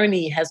 the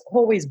journey has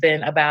always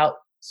been about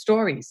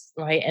stories,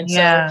 right? And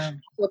so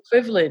we're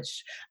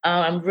privileged.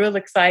 I'm real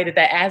excited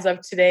that as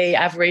of today,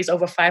 I've raised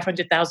over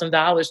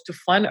 $500,000 to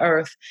fund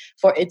Earth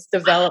for its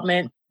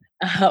development,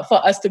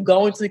 for us to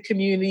go into the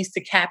communities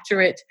to capture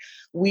it.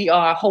 We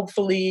are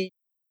hopefully,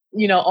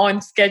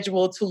 on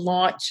schedule to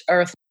launch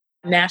Earth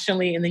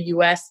nationally in the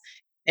U.S.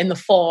 in the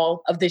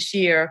fall of this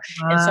year.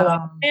 Wow. And so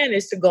our plan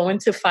is to go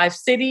into 5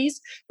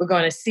 cities. We're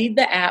going to seed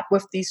the app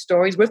with these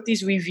stories, with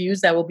these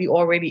reviews that will be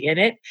already in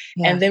it.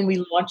 Yeah. And then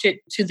we launch it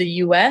to the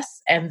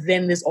US, and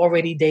then there's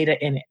already data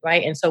in it,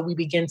 right? And so we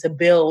begin to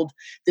build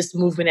this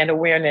movement and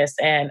awareness.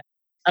 And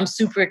I'm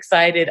super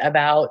excited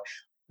about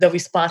the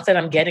response that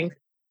I'm getting.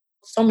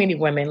 So many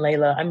women,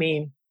 Layla. I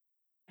mean,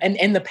 and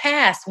in the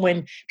past,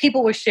 when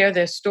people would share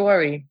their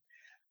story,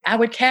 I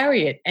would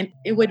carry it and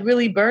it would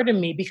really burden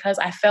me because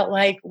I felt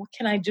like, what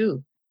can I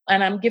do?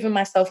 And I'm giving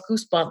myself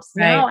goosebumps.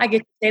 Right. Now I get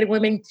to say to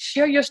women,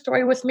 share your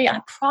story with me.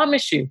 I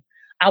promise you,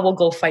 I will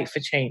go fight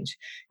for change.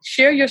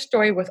 Share your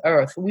story with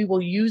Earth. We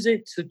will use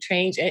it to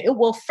change. And it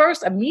will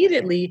first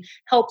immediately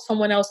help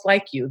someone else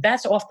like you.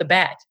 That's off the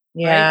bat.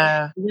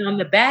 Yeah. Right? And on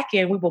the back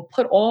end, we will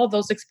put all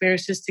those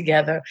experiences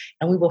together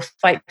and we will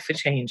fight for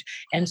change.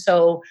 And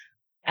so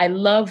I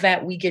love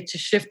that we get to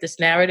shift this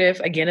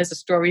narrative again as a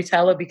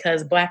storyteller,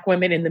 because Black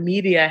women in the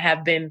media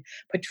have been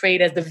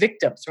portrayed as the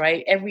victims,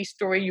 right? Every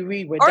story you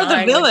read, we're or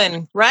dying. The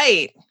villain,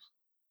 right?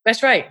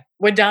 That's right.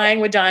 We're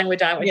dying.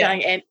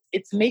 And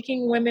it's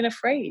making women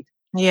afraid.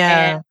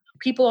 Yeah. And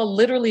people are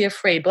literally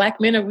afraid. Black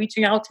men are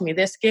reaching out to me.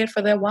 They're scared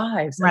for their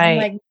wives. And right. I'm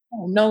like,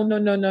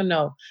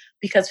 no.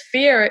 Because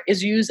fear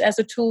is used as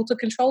a tool to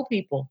control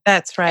people.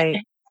 That's right.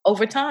 And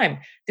over time,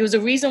 there was a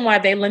reason why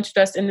they lynched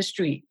us in the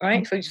street,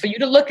 right? Mm-hmm. For you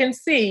to look and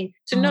see,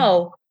 to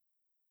know,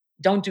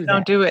 don't do that.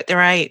 Don't do it. They're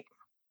right.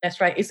 That's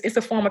right. It's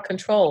a form of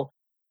control.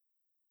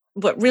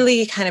 What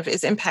really kind of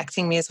is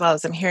impacting me as well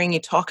is I'm hearing you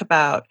talk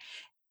about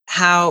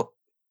how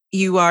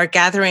you are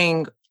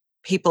gathering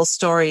people's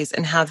stories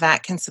and how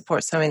that can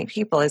support so many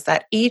people, is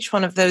that each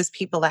one of those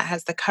people that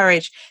has the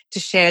courage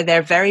to share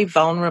their very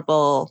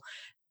vulnerable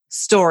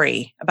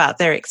story about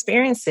their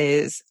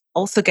experiences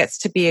also gets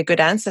to be a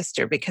good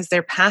ancestor, because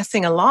they're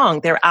passing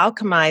along, they're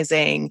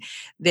alchemizing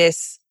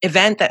this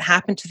event that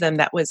happened to them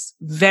that was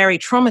very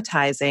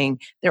traumatizing.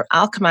 They're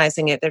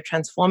alchemizing it, they're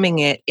transforming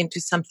it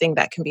into something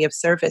that can be of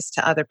service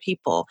to other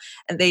people.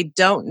 And they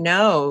don't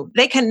know,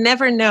 they can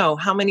never know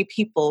how many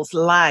people's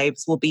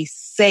lives will be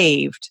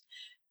saved.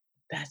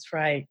 That's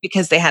right.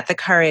 Because they had the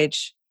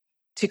courage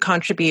to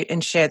contribute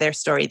and share their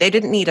story. They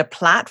didn't need a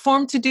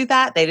platform to do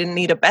that. They didn't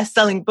need a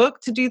best-selling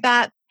book to do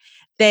that.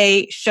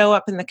 They show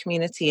up in the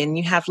community, and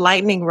you have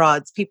lightning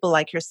rods, people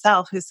like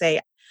yourself who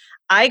say,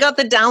 I got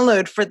the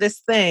download for this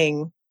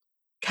thing.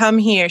 Come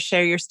here,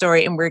 share your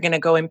story, and we're going to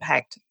go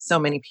impact so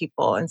many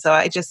people. And so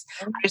I just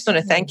want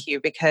to thank you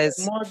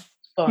because,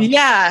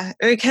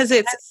 because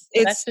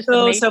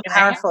it's so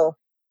powerful.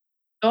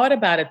 I thought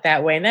about it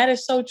that way. And that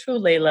is so true,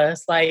 Layla.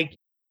 It's like,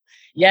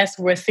 yes,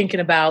 we're thinking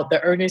about the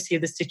urgency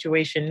of the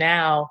situation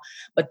now,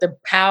 but the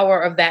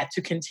power of that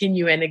to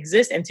continue and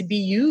exist and to be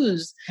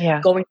used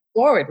going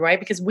forward, right?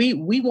 Because we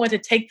want to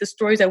take the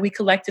stories that we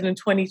collected in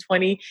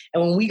 2020,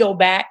 and when we go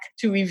back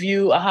to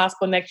review a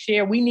hospital next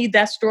year, we need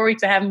that story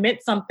to have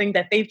meant something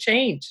that they've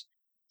changed.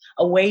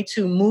 A way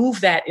to move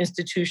that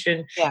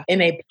institution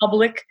in a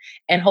public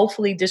and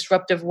hopefully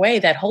disruptive way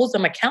that holds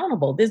them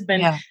accountable. There's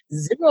been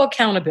zero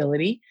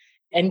accountability.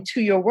 And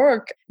to your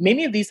work,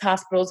 many of these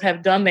hospitals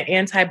have done the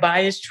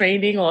anti-bias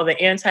training or the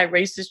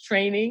anti-racist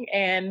training.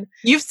 And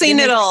you've seen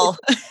it all.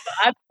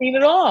 I've seen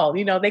it all.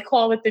 You know, they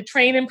call it the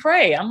train and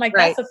pray. I'm like,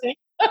 that's a thing.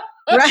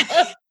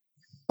 Right.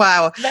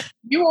 Wow.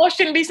 You all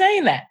shouldn't be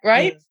saying that,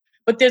 right?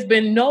 But there's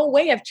been no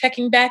way of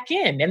checking back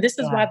in. And this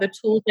is why the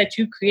tools that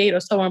you create are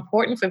so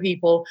important for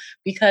people,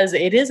 because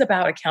it is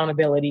about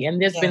accountability.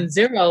 And there's been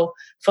zero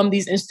from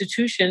these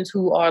institutions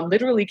who are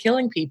literally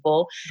killing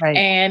people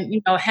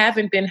and,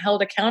 haven't been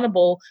held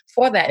accountable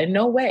for that in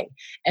no way.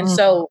 And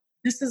so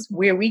this is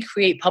where we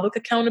create public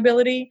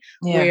accountability,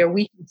 where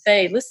we can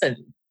say,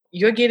 listen,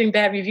 you're getting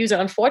bad reviews.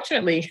 And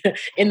unfortunately,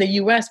 in the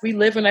US, we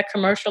live in a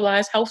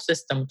commercialized health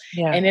system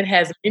and it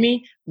has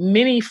many,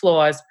 many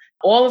flaws,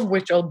 all of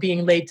which are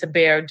being laid to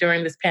bear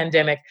during this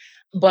pandemic.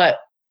 But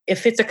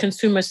if it's a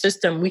consumer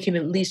system, we can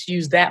at least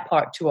use that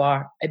part to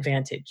our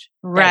advantage.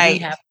 Right. We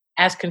have,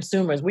 as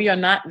consumers, we are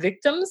not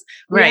victims.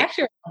 We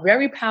actually are a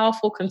very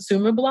powerful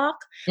consumer block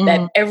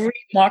that every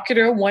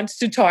marketer wants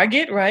to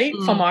target, right?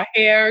 From our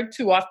hair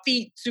to our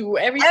feet to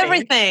everything.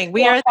 Everything.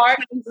 We are heart,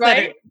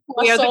 right?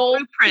 We are soul,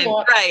 the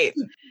blueprint, right?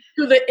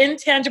 To the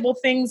intangible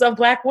things of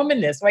Black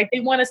womanness, right?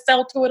 They want to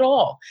sell to it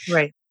all.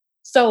 Right.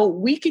 So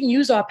we can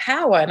use our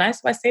power. And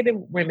that's why I say to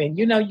women,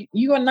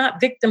 you are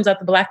not victims of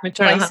the Black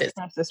crisis.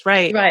 That's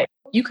right. Right.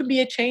 You can be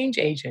a change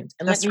agent.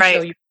 And let me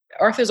show you.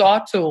 Earth is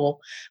our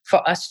tool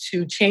for us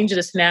to change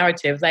this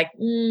narrative. Like,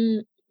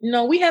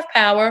 no, we have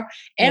power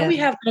and we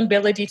have the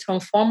ability to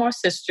inform our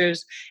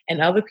sisters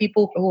and other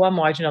people who are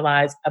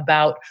marginalized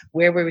about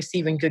where we're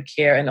receiving good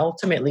care. And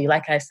ultimately,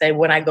 like I say,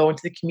 when I go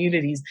into the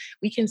communities,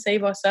 we can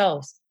save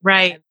ourselves.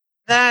 Right.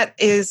 That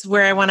is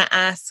where I want to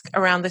ask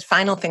around the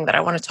final thing that I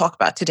want to talk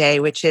about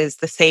today, which is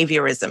the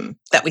saviorism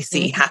that we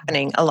see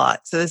happening a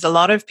lot. So there's a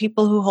lot of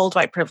people who hold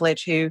white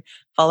privilege, who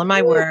follow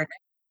my work,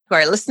 who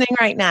are listening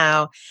right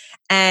now.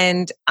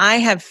 And I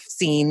have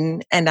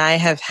seen, and I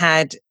have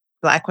had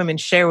Black women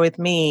share with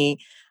me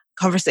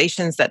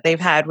conversations that they've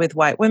had with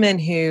white women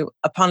who,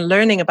 upon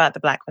learning about the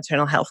Black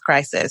maternal health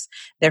crisis,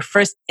 their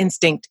first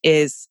instinct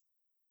is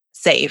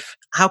save.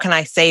 How can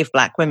I save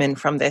Black women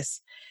from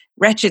this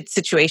wretched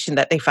situation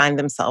that they find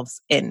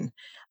themselves in?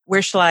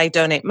 Where shall I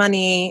donate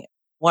money?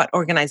 What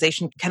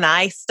organization can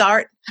I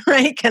start,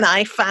 right? Can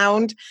I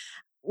found?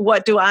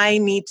 What do I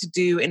need to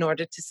do in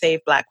order to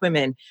save Black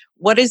women?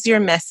 What is your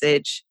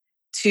message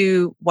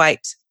to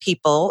white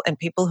people and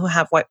people who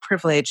have white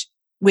privilege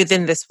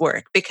within this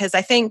work? Because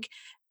I think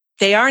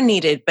they are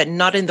needed, but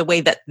not in the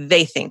way that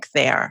they think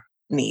they are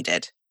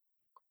needed.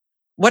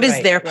 What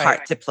is their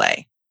part to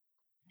play?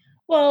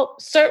 Well,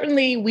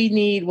 certainly we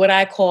need what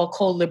I call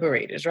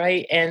co-liberators,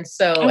 right? And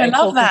so I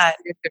love that.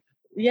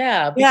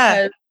 Yeah,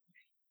 because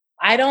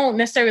I don't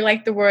necessarily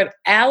like the word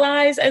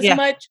allies as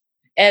much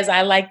as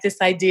I like this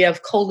idea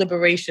of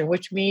co-liberation,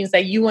 which means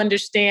that you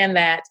understand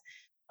that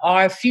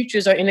our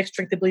futures are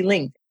inextricably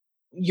linked.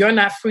 You're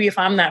not free if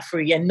I'm not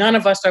free, and none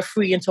of us are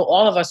free until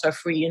all of us are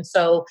free. And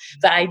so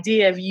the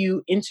idea of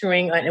you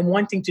entering and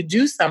wanting to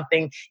do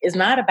something is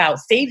not about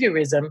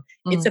saviorism.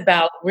 It's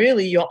about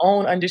really your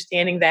own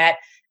understanding that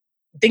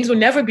things will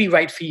never be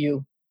right for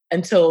you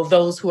until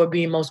those who are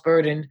being most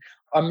burdened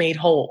are made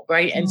whole,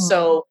 right? And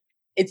so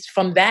it's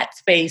from that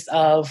space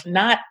of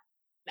not,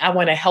 I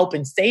want to help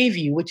and save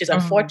you, which has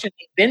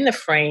unfortunately been the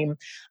frame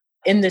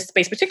in this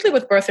space, particularly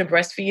with birth and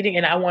breastfeeding.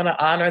 And I want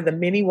to honor the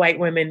many white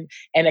women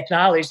and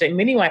acknowledge that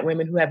many white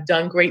women who have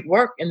done great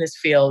work in this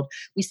field.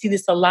 We see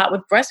this a lot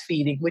with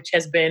breastfeeding, which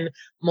has been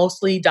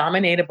mostly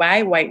dominated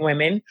by white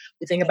women.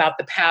 We think about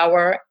the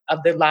power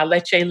of the La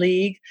Leche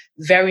League,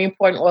 very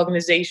important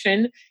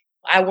organization.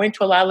 I went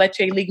to a La Leche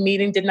League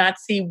meeting, did not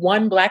see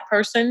one Black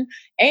person.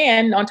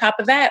 And on top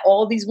of that,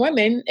 all these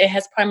women, it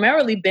has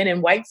primarily been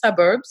in white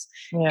suburbs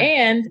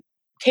and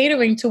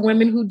catering to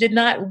women who did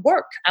not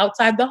work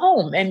outside the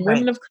home. And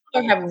women of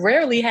color have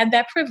rarely had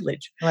that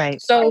privilege.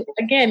 So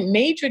again,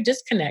 major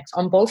disconnects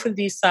on both of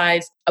these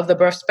sides of the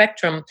birth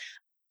spectrum,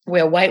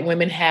 where white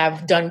women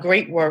have done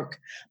great work,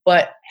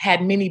 but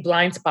had many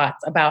blind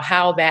spots about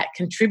how that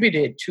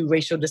contributed to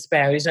racial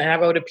disparities. And I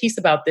wrote a piece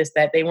about this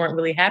that they weren't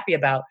really happy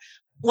about.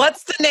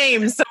 What's the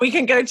name so we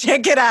can go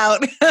check it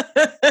out?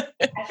 I'm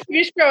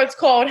pretty sure it's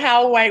called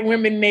How White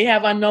Women May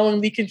Have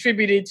Unknowingly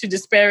Contributed to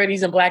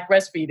Disparities in Black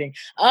Breastfeeding.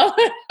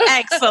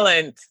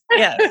 Excellent.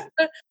 Yes.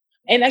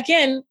 And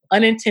again,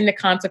 unintended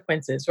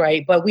consequences,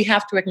 right? But we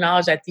have to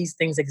acknowledge that these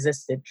things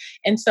existed.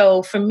 And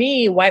so for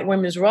me, white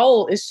women's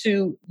role is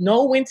to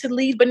know when to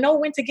lead, but know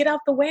when to get out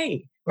the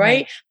way,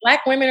 right?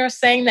 Black women are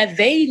saying that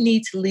they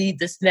need to lead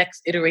this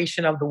next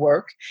iteration of the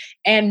work.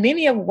 And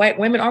many of white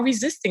women are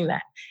resisting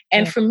that.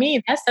 And for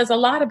me, that says a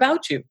lot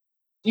about you.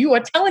 You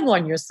are telling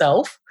on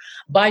yourself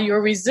by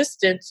your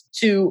resistance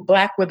to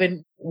Black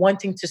women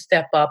wanting to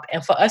step up.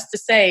 And for us to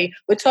say,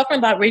 we're talking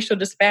about racial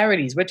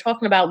disparities. We're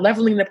talking about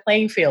leveling the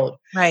playing field.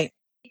 Right.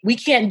 We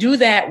can't do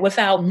that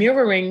without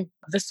mirroring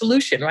the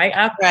solution, right?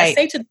 I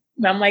say to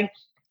them, I'm like,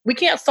 we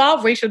can't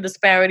solve racial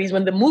disparities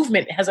when the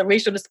movement has a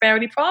racial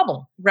disparity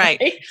problem. Right.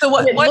 So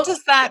what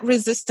does that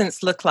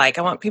resistance look like?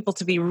 I want people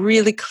to be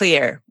really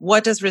clear.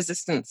 What does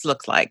resistance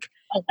look like?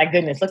 Oh my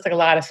goodness, looks like a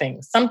lot of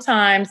things.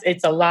 Sometimes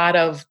it's a lot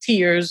of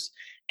tears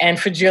and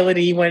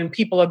fragility when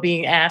people are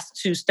being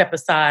asked to step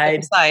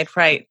aside.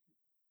 Right.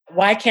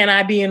 Why can't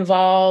I be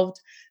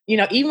involved? You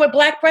know, even with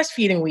Black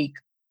Breastfeeding Week,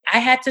 I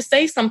had to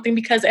say something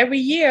because every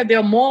year there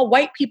are more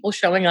white people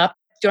showing up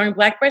during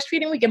Black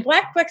Breastfeeding Week, and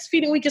Black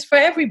Breastfeeding Week is for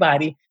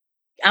everybody.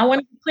 I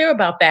want to be clear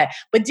about that.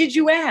 But did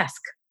you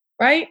ask,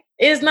 right?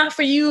 It is not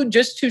for you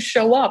just to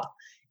show up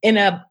in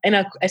a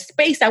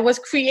space that was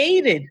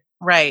created.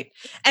 Right.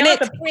 And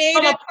it's created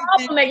from a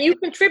problem that you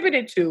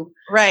contributed to.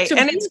 Right.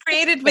 And it's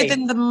created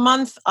within the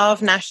month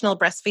of National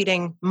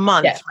Breastfeeding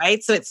Month,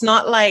 right? So it's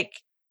not like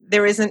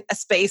there isn't a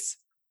space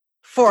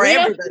for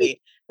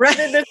everybody. Right.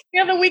 There's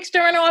 3 other weeks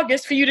during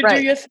August for you to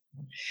do your thing.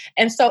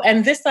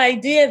 And this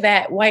idea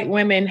that white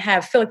women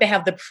feel like they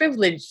have the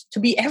privilege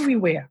to be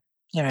everywhere.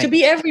 To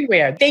be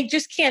everywhere. They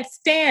just can't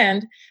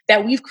stand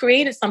that we've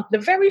created something.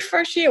 The very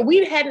first year,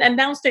 we hadn't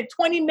announced it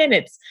 20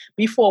 minutes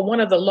before one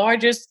of the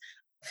largest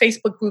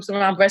Facebook groups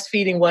around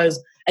breastfeeding was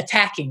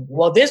attacking.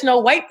 Well, there's no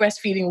white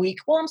breastfeeding week.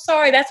 Well, I'm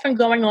sorry, that's been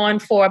going on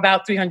for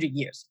about 300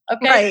 years.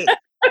 Okay.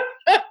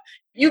 Right.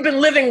 You've been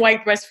living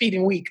white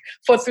breastfeeding week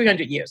for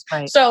 300 years.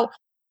 Right. So,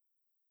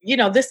 you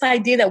know, this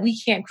idea that we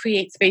can't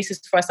create spaces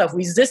for ourselves,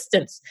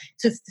 resistance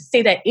to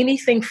say that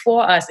anything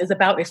for us is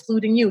about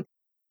excluding you.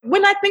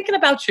 We're not thinking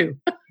about you.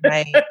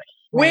 Right.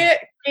 We're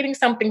creating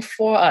something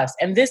for us.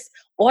 And this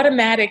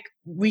automatic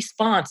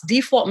response,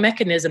 default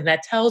mechanism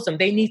that tells them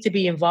they need to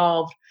be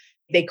involved.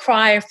 They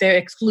cry if they're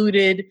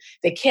excluded.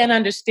 They can't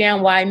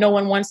understand why no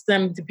one wants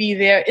them to be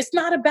there. It's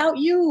not about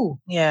you.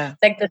 Yeah.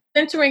 Like the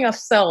centering of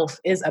self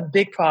is a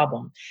big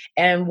problem.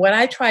 And what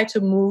I try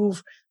to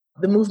move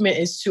the movement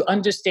is to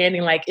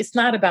understanding, like, it's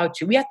not about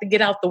you. We have to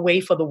get out the way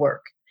for the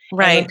work.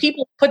 Right. And when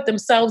people put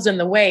themselves in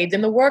the way,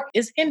 then the work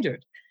is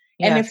hindered.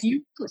 Yes. And if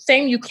you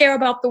saying you care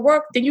about the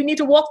work, then you need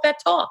to walk that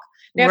talk.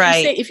 Now,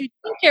 if you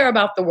don't care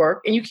about the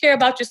work and you care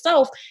about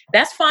yourself,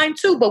 that's fine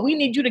too, but we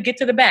need you to get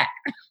to the back.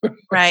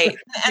 Right.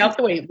 Out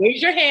the way.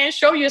 Raise your hand,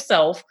 show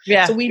yourself.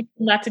 Yeah. So we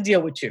not to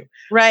deal with you.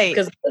 Right.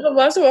 Because those of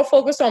us who are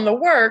focused on the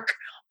work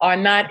are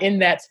not in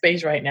that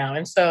space right now.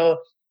 And so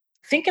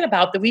thinking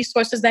about the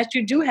resources that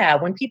you do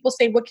have, when people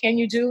say, what can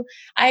you do?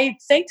 I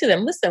say to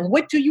them, listen,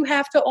 what do you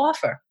have to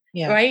offer?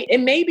 Yeah. Right? It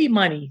may be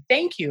money.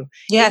 Thank you.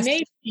 Yes. It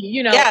may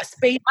be,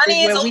 space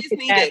money is always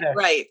needed. Gather.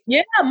 Right.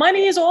 Yeah,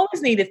 money is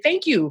always needed.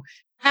 Thank you.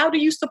 How do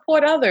you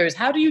support others?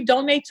 How do you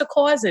donate to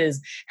causes?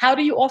 How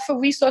do you offer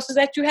resources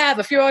that you have?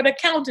 If you're an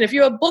accountant, if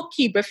you're a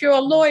bookkeeper, if you're a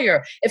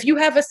lawyer, if you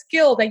have a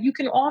skill that you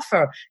can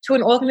offer to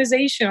an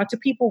organization or to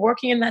people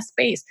working in that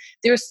space,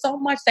 there's so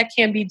much that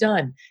can be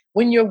done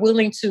when you're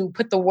willing to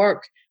put the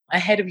work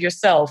ahead of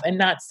yourself and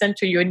not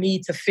center your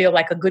need to feel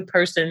like a good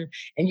person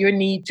and your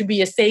need to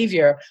be a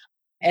savior.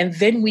 And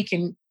then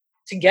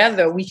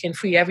together we can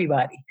free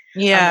everybody.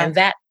 Yeah. And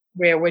that's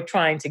where we're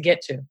trying to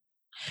get to.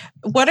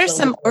 What are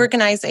some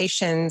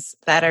organizations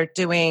that are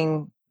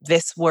doing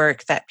this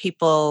work that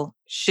people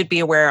should be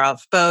aware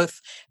of?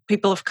 Both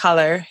people of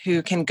color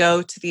who can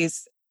go to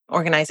these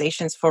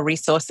organizations for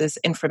resources,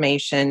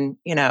 information,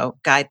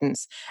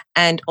 guidance,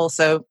 and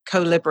also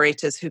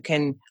co-liberators who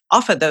can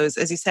offer those,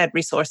 as you said,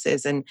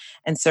 resources and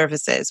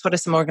services. What are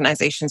some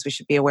organizations we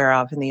should be aware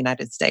of in the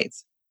United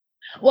States?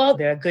 Well,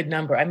 there are a good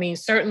number. I mean,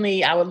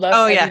 certainly I would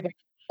love everybody.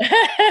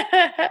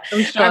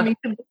 Sure. I mean,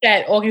 to look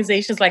at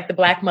organizations like the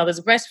Black Mothers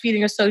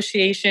Breastfeeding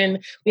Association.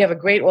 We have a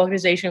great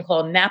organization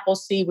called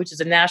NAPLC, which is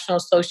a National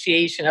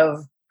Association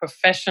of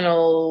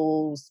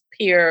Professionals,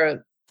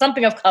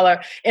 something of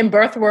color in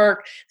birth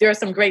work. There are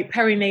some great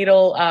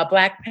perinatal,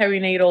 Black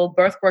perinatal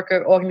birth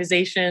worker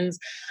organizations.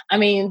 I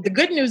mean, the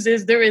good news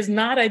is there is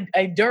not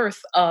a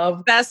dearth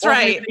of. That's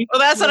right.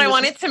 Well, that's what I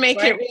wanted to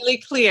make it really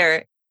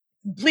clear.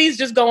 Please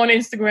just go on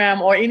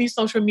Instagram or any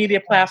social media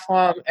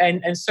platform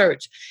and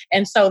search.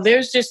 And so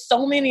there's just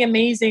so many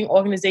amazing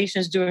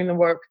organizations doing the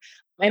work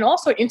and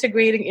also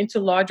integrating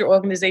into larger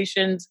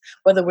organizations,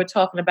 whether we're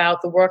talking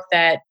about the work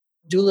that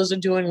doulas are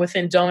doing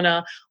within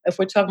DONA, if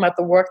we're talking about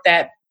the work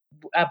that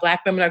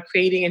Black women are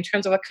creating in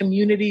terms of a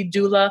community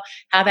doula,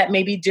 how that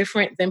may be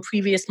different than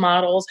previous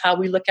models, how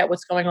we look at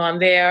what's going on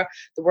there,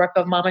 the work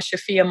of Mama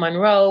Shafia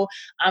Monroe.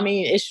 I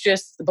mean, it's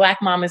just the Black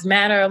Mamas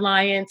Matter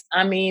Alliance.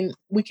 I mean,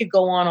 we could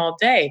go on all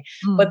day,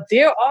 but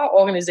there are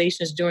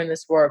organizations doing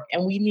this work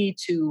and we need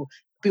to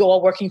be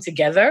all working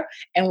together,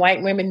 and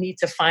white women need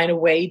to find a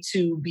way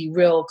to be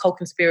real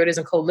co-conspirators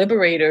and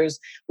co-liberators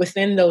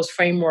within those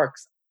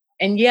frameworks.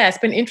 And yeah, it's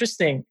been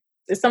interesting.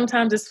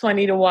 Sometimes it's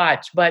funny to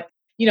watch, but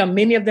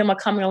many of them are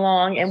coming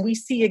along and we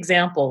see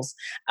examples.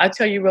 I'll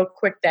tell you real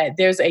quick that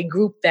there's a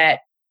group that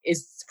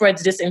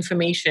spreads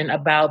disinformation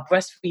about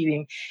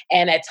breastfeeding.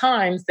 And at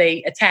times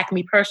they attack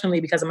me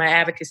personally because of my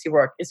advocacy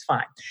work. It's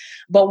fine.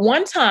 But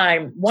one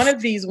time, one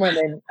of these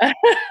women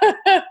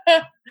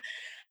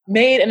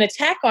made an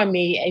attack on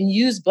me and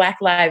used Black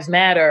Lives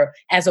Matter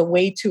as a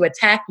way to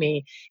attack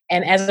me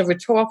and as a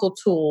rhetorical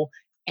tool.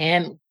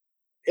 And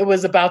it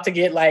was about to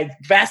get like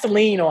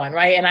Vaseline on,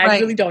 right? And I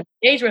really don't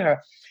engage with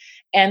her.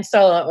 And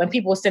so when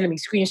people were sending me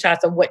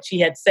screenshots of what she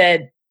had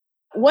said,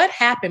 what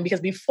happened?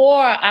 Because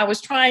before I was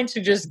trying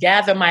to just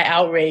gather my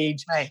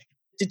outrage,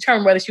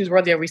 determine whether she was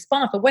worthy of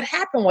response. But what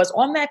happened was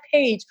on that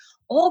page,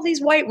 all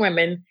these white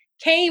women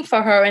came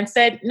for her and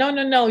said,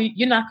 no,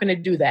 you're not going to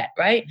do that,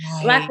 right?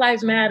 Black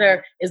Lives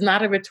Matter is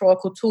not a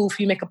rhetorical tool if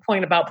you make a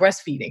point about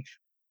breastfeeding.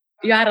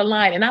 You're out of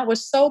line. And I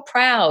was so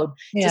proud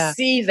to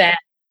see that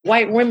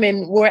white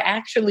women were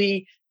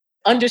actually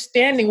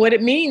understanding what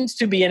it means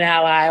to be an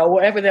ally or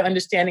whatever their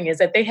understanding is,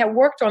 that they had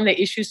worked on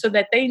the issue so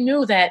that they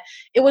knew that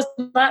it was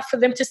not for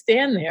them to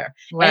stand there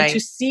and to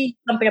see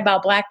something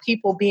about Black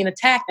people being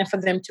attacked and for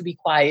them to be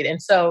quiet.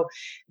 And so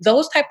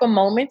those type of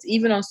moments,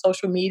 even on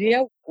social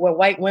media, where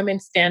white women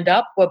stand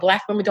up, where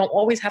Black women don't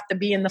always have to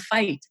be in the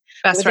fight.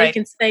 That's where they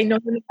can say, no,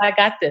 I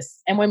got this.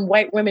 And when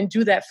white women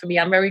do that for me,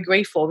 I'm very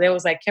grateful. They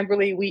was like,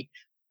 Kimberly,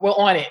 we're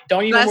on it.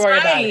 Don't even worry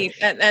about it.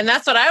 And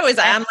that's what I always,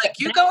 I'm like,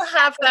 you go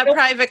have that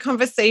private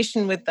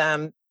conversation with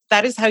them.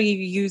 That is how you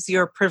use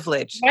your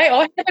privilege. Right.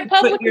 Or have it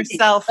publicly. Put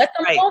yourself. Let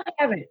them all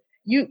have it.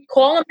 You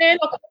call them in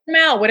or call them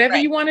out, whatever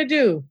you want to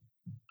do.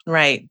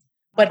 Right.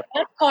 But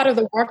that's part of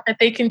the work that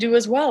they can do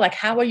as well. Like,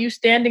 how are you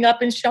standing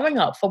up and showing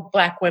up for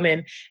Black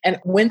women? And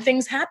when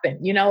things happen,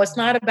 it's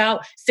not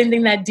about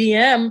sending that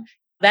DM.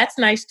 That's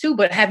nice too.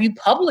 But have you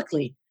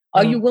publicly?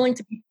 Are you willing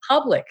to be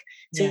public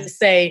to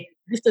say,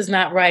 this is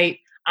not right?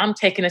 I'm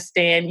taking a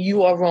stand.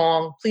 You are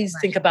wrong. Please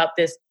think about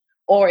this.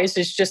 Or is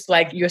this just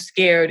like you're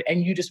scared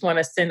and you just want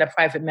to send a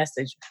private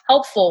message?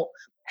 Helpful.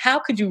 How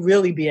could you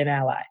really be an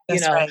ally?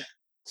 Right.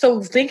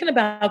 So thinking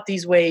about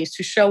these ways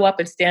to show up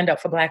and stand up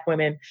for Black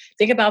women,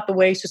 think about the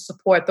ways to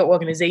support the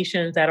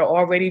organizations that are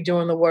already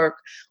doing the work.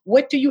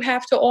 What do you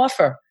have to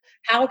offer?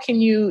 How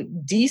can you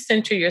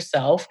decenter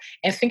yourself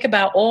and think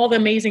about all the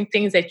amazing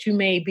things that you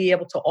may be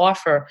able to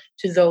offer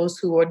to those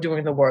who are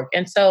doing the work?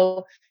 And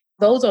so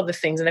those are the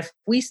things. And if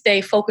we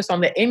stay focused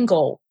on the end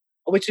goal,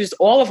 which is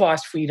all of our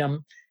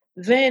freedom,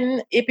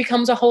 then it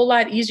becomes a whole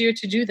lot easier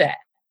to do that.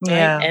 Right?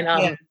 Yeah.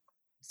 And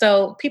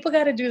so people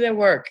got to do their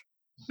work.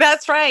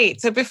 That's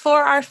right. So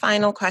before our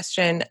final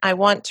question, I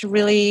want to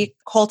really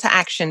call to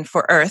action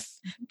for Earth,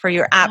 for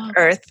your app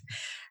Earth.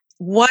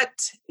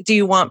 What do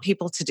you want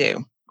people to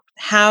do?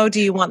 How do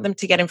you want them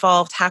to get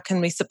involved? How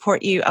can we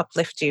support you,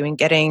 uplift you in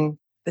getting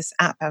this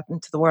app out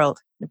into the world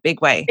in a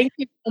big way? Thank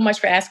you so much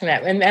for asking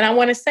that. And I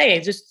want to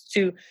say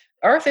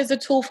Earth is a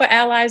tool for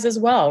allies as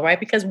well, right?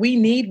 Because we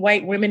need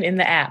white women in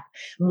the app.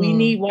 We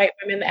need white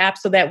women in the app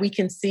so that we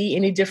can see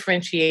any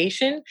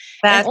differentiation.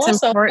 That's and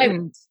also,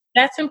 important.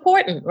 That's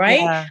important,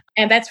 right? Yeah.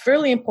 And that's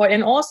really important.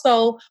 And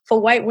also for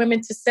white women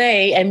to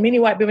say, and many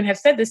white women have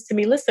said this to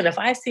me, listen, if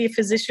I see a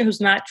physician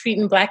who's not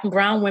treating Black and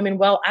brown women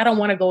well, I don't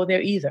want to go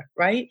there either,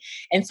 right?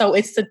 And so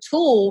it's a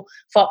tool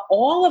for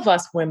all of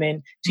us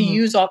women to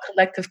use our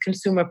collective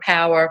consumer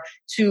power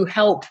to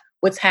help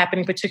what's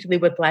happening, particularly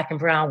with Black and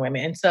brown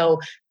women. And so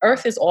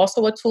Earth is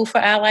also a tool for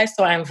allies.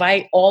 So I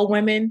invite all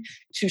women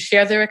to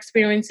share their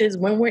experiences.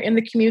 When we're in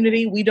the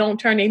community, we don't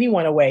turn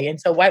anyone away.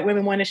 And so white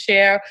women want to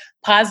share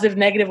positive,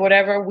 negative,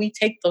 whatever, we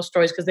take those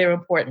stories because they're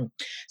important.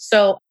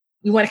 So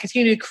we want to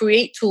continue to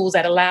create tools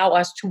that allow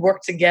us to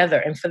work together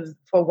and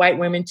for white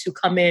women to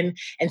come in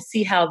and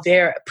see how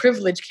their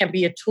privilege can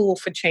be a tool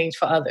for change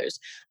for others.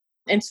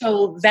 And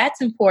so that's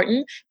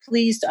important.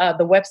 Please,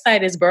 the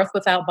website is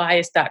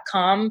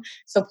birthwithoutbias.com.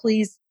 So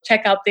please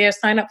check out there,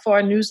 sign up for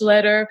our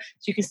newsletter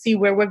so you can see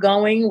where we're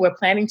going. We're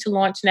planning to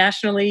launch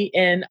nationally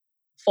in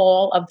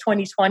fall of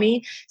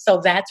 2020.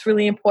 So that's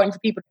really important for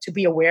people to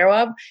be aware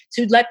of,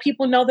 to let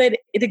people know that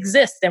it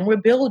exists and we're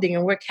building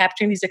and we're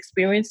capturing these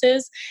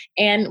experiences.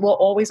 And we're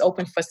always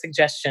open for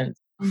suggestions.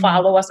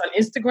 Follow us on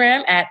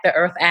Instagram at the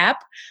Earth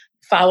App.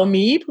 Follow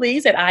me,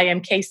 please, at I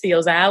am Casey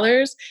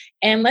Ozalers.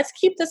 And let's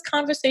keep this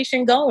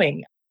conversation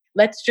going.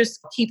 Let's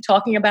just keep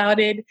talking about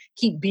it,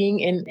 keep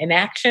being in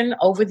action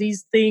over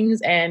these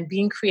things and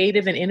being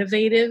creative and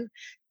innovative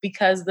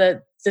because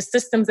the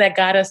systems that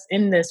got us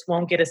in this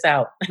won't get us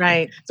out.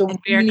 Right. So and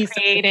we are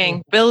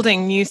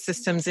building new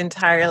systems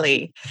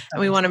entirely.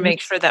 And we want to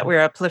make sure that we're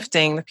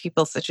uplifting the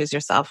people such as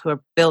yourself who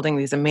are building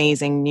these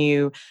amazing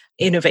new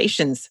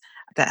innovations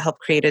that help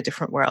create a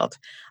different world.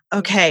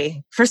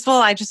 Okay. First of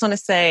all, I just want to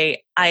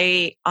say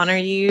I honor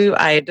you.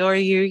 I adore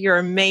you. You're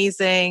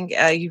amazing.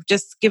 You've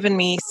just given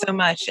me so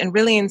much and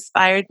really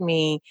inspired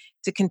me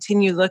to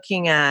continue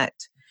looking at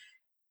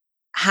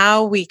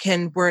how we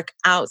can work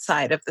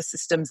outside of the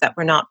systems that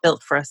were not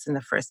built for us in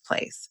the first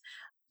place.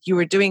 You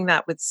were doing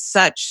that with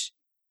such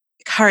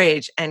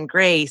courage and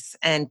grace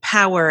and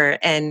power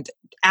and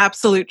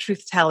absolute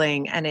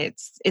truth-telling. And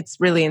it's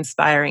really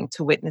inspiring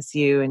to witness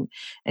you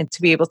and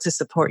to be able to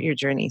support your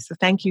journey. So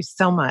thank you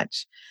so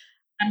much.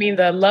 I mean,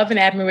 the love and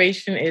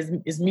admiration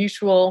is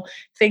mutual.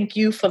 Thank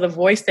you for the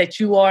voice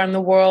that you are in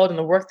the world and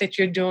the work that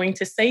you're doing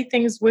to say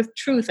things with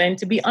truth and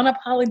to be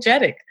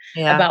unapologetic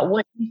about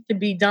what needs to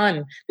be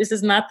done. This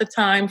is not the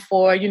time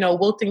for,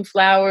 wilting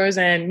flowers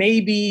and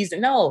maybes.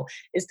 No,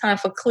 it's time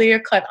for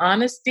clear-cut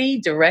honesty,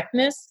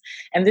 directness.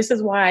 And this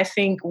is why I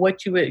think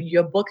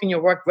your book and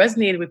your work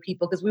resonated with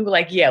people because we were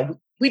like,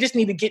 we just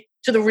need to get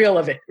to the real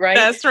of it, right?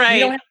 That's right. We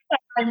don't have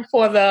time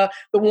for the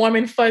warm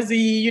and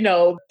fuzzy,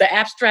 the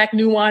abstract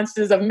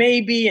nuances of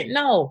maybe.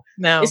 No,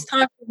 it's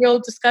time for real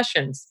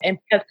discussions. And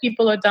because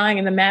people are dying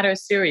and the matter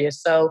is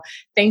serious. So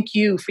thank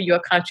you for your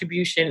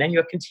contribution and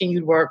your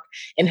continued work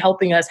in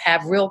helping us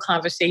have real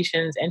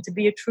conversations and to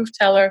be a truth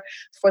teller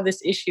for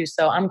this issue.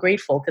 So I'm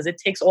grateful because it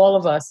takes all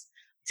of us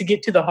to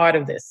get to the heart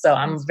of this. So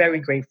I'm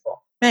very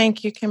grateful.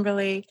 Thank you,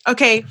 Kimberly.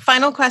 Okay,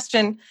 final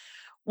question.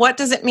 What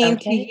does it mean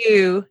to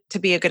you to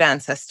be a good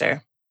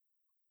ancestor?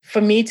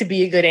 For me, to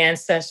be a good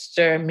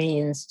ancestor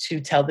means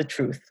to tell the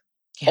truth.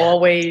 Yeah.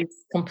 Always,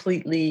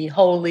 completely,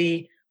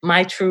 wholly,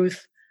 my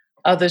truth,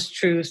 others'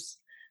 truths,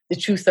 the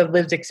truth of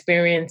lived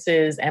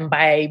experiences. And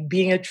by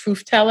being a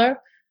truth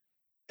teller,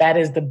 that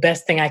is the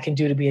best thing I can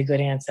do to be a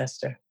good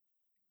ancestor.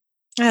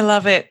 I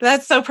love it.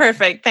 That's so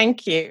perfect.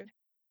 Thank you.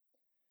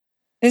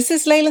 This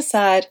is Layla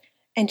Saad,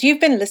 and you've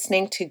been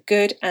listening to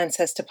Good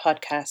Ancestor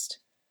Podcast.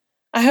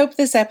 I hope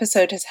this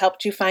episode has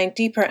helped you find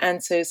deeper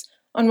answers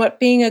on what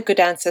being a good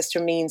ancestor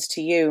means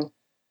to you.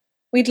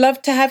 We'd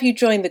love to have you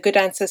join the Good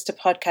Ancestor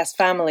Podcast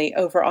family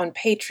over on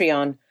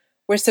Patreon,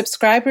 where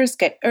subscribers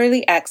get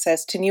early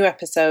access to new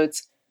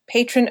episodes,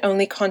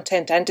 patron-only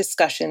content and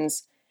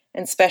discussions,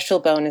 and special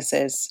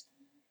bonuses.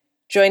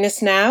 Join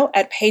us now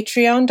at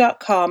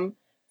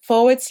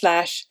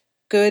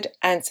patreon.com/Good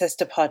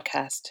Ancestor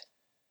Podcast.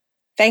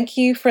 Thank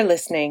you for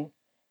listening,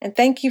 and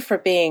thank you for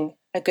being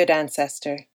a good ancestor.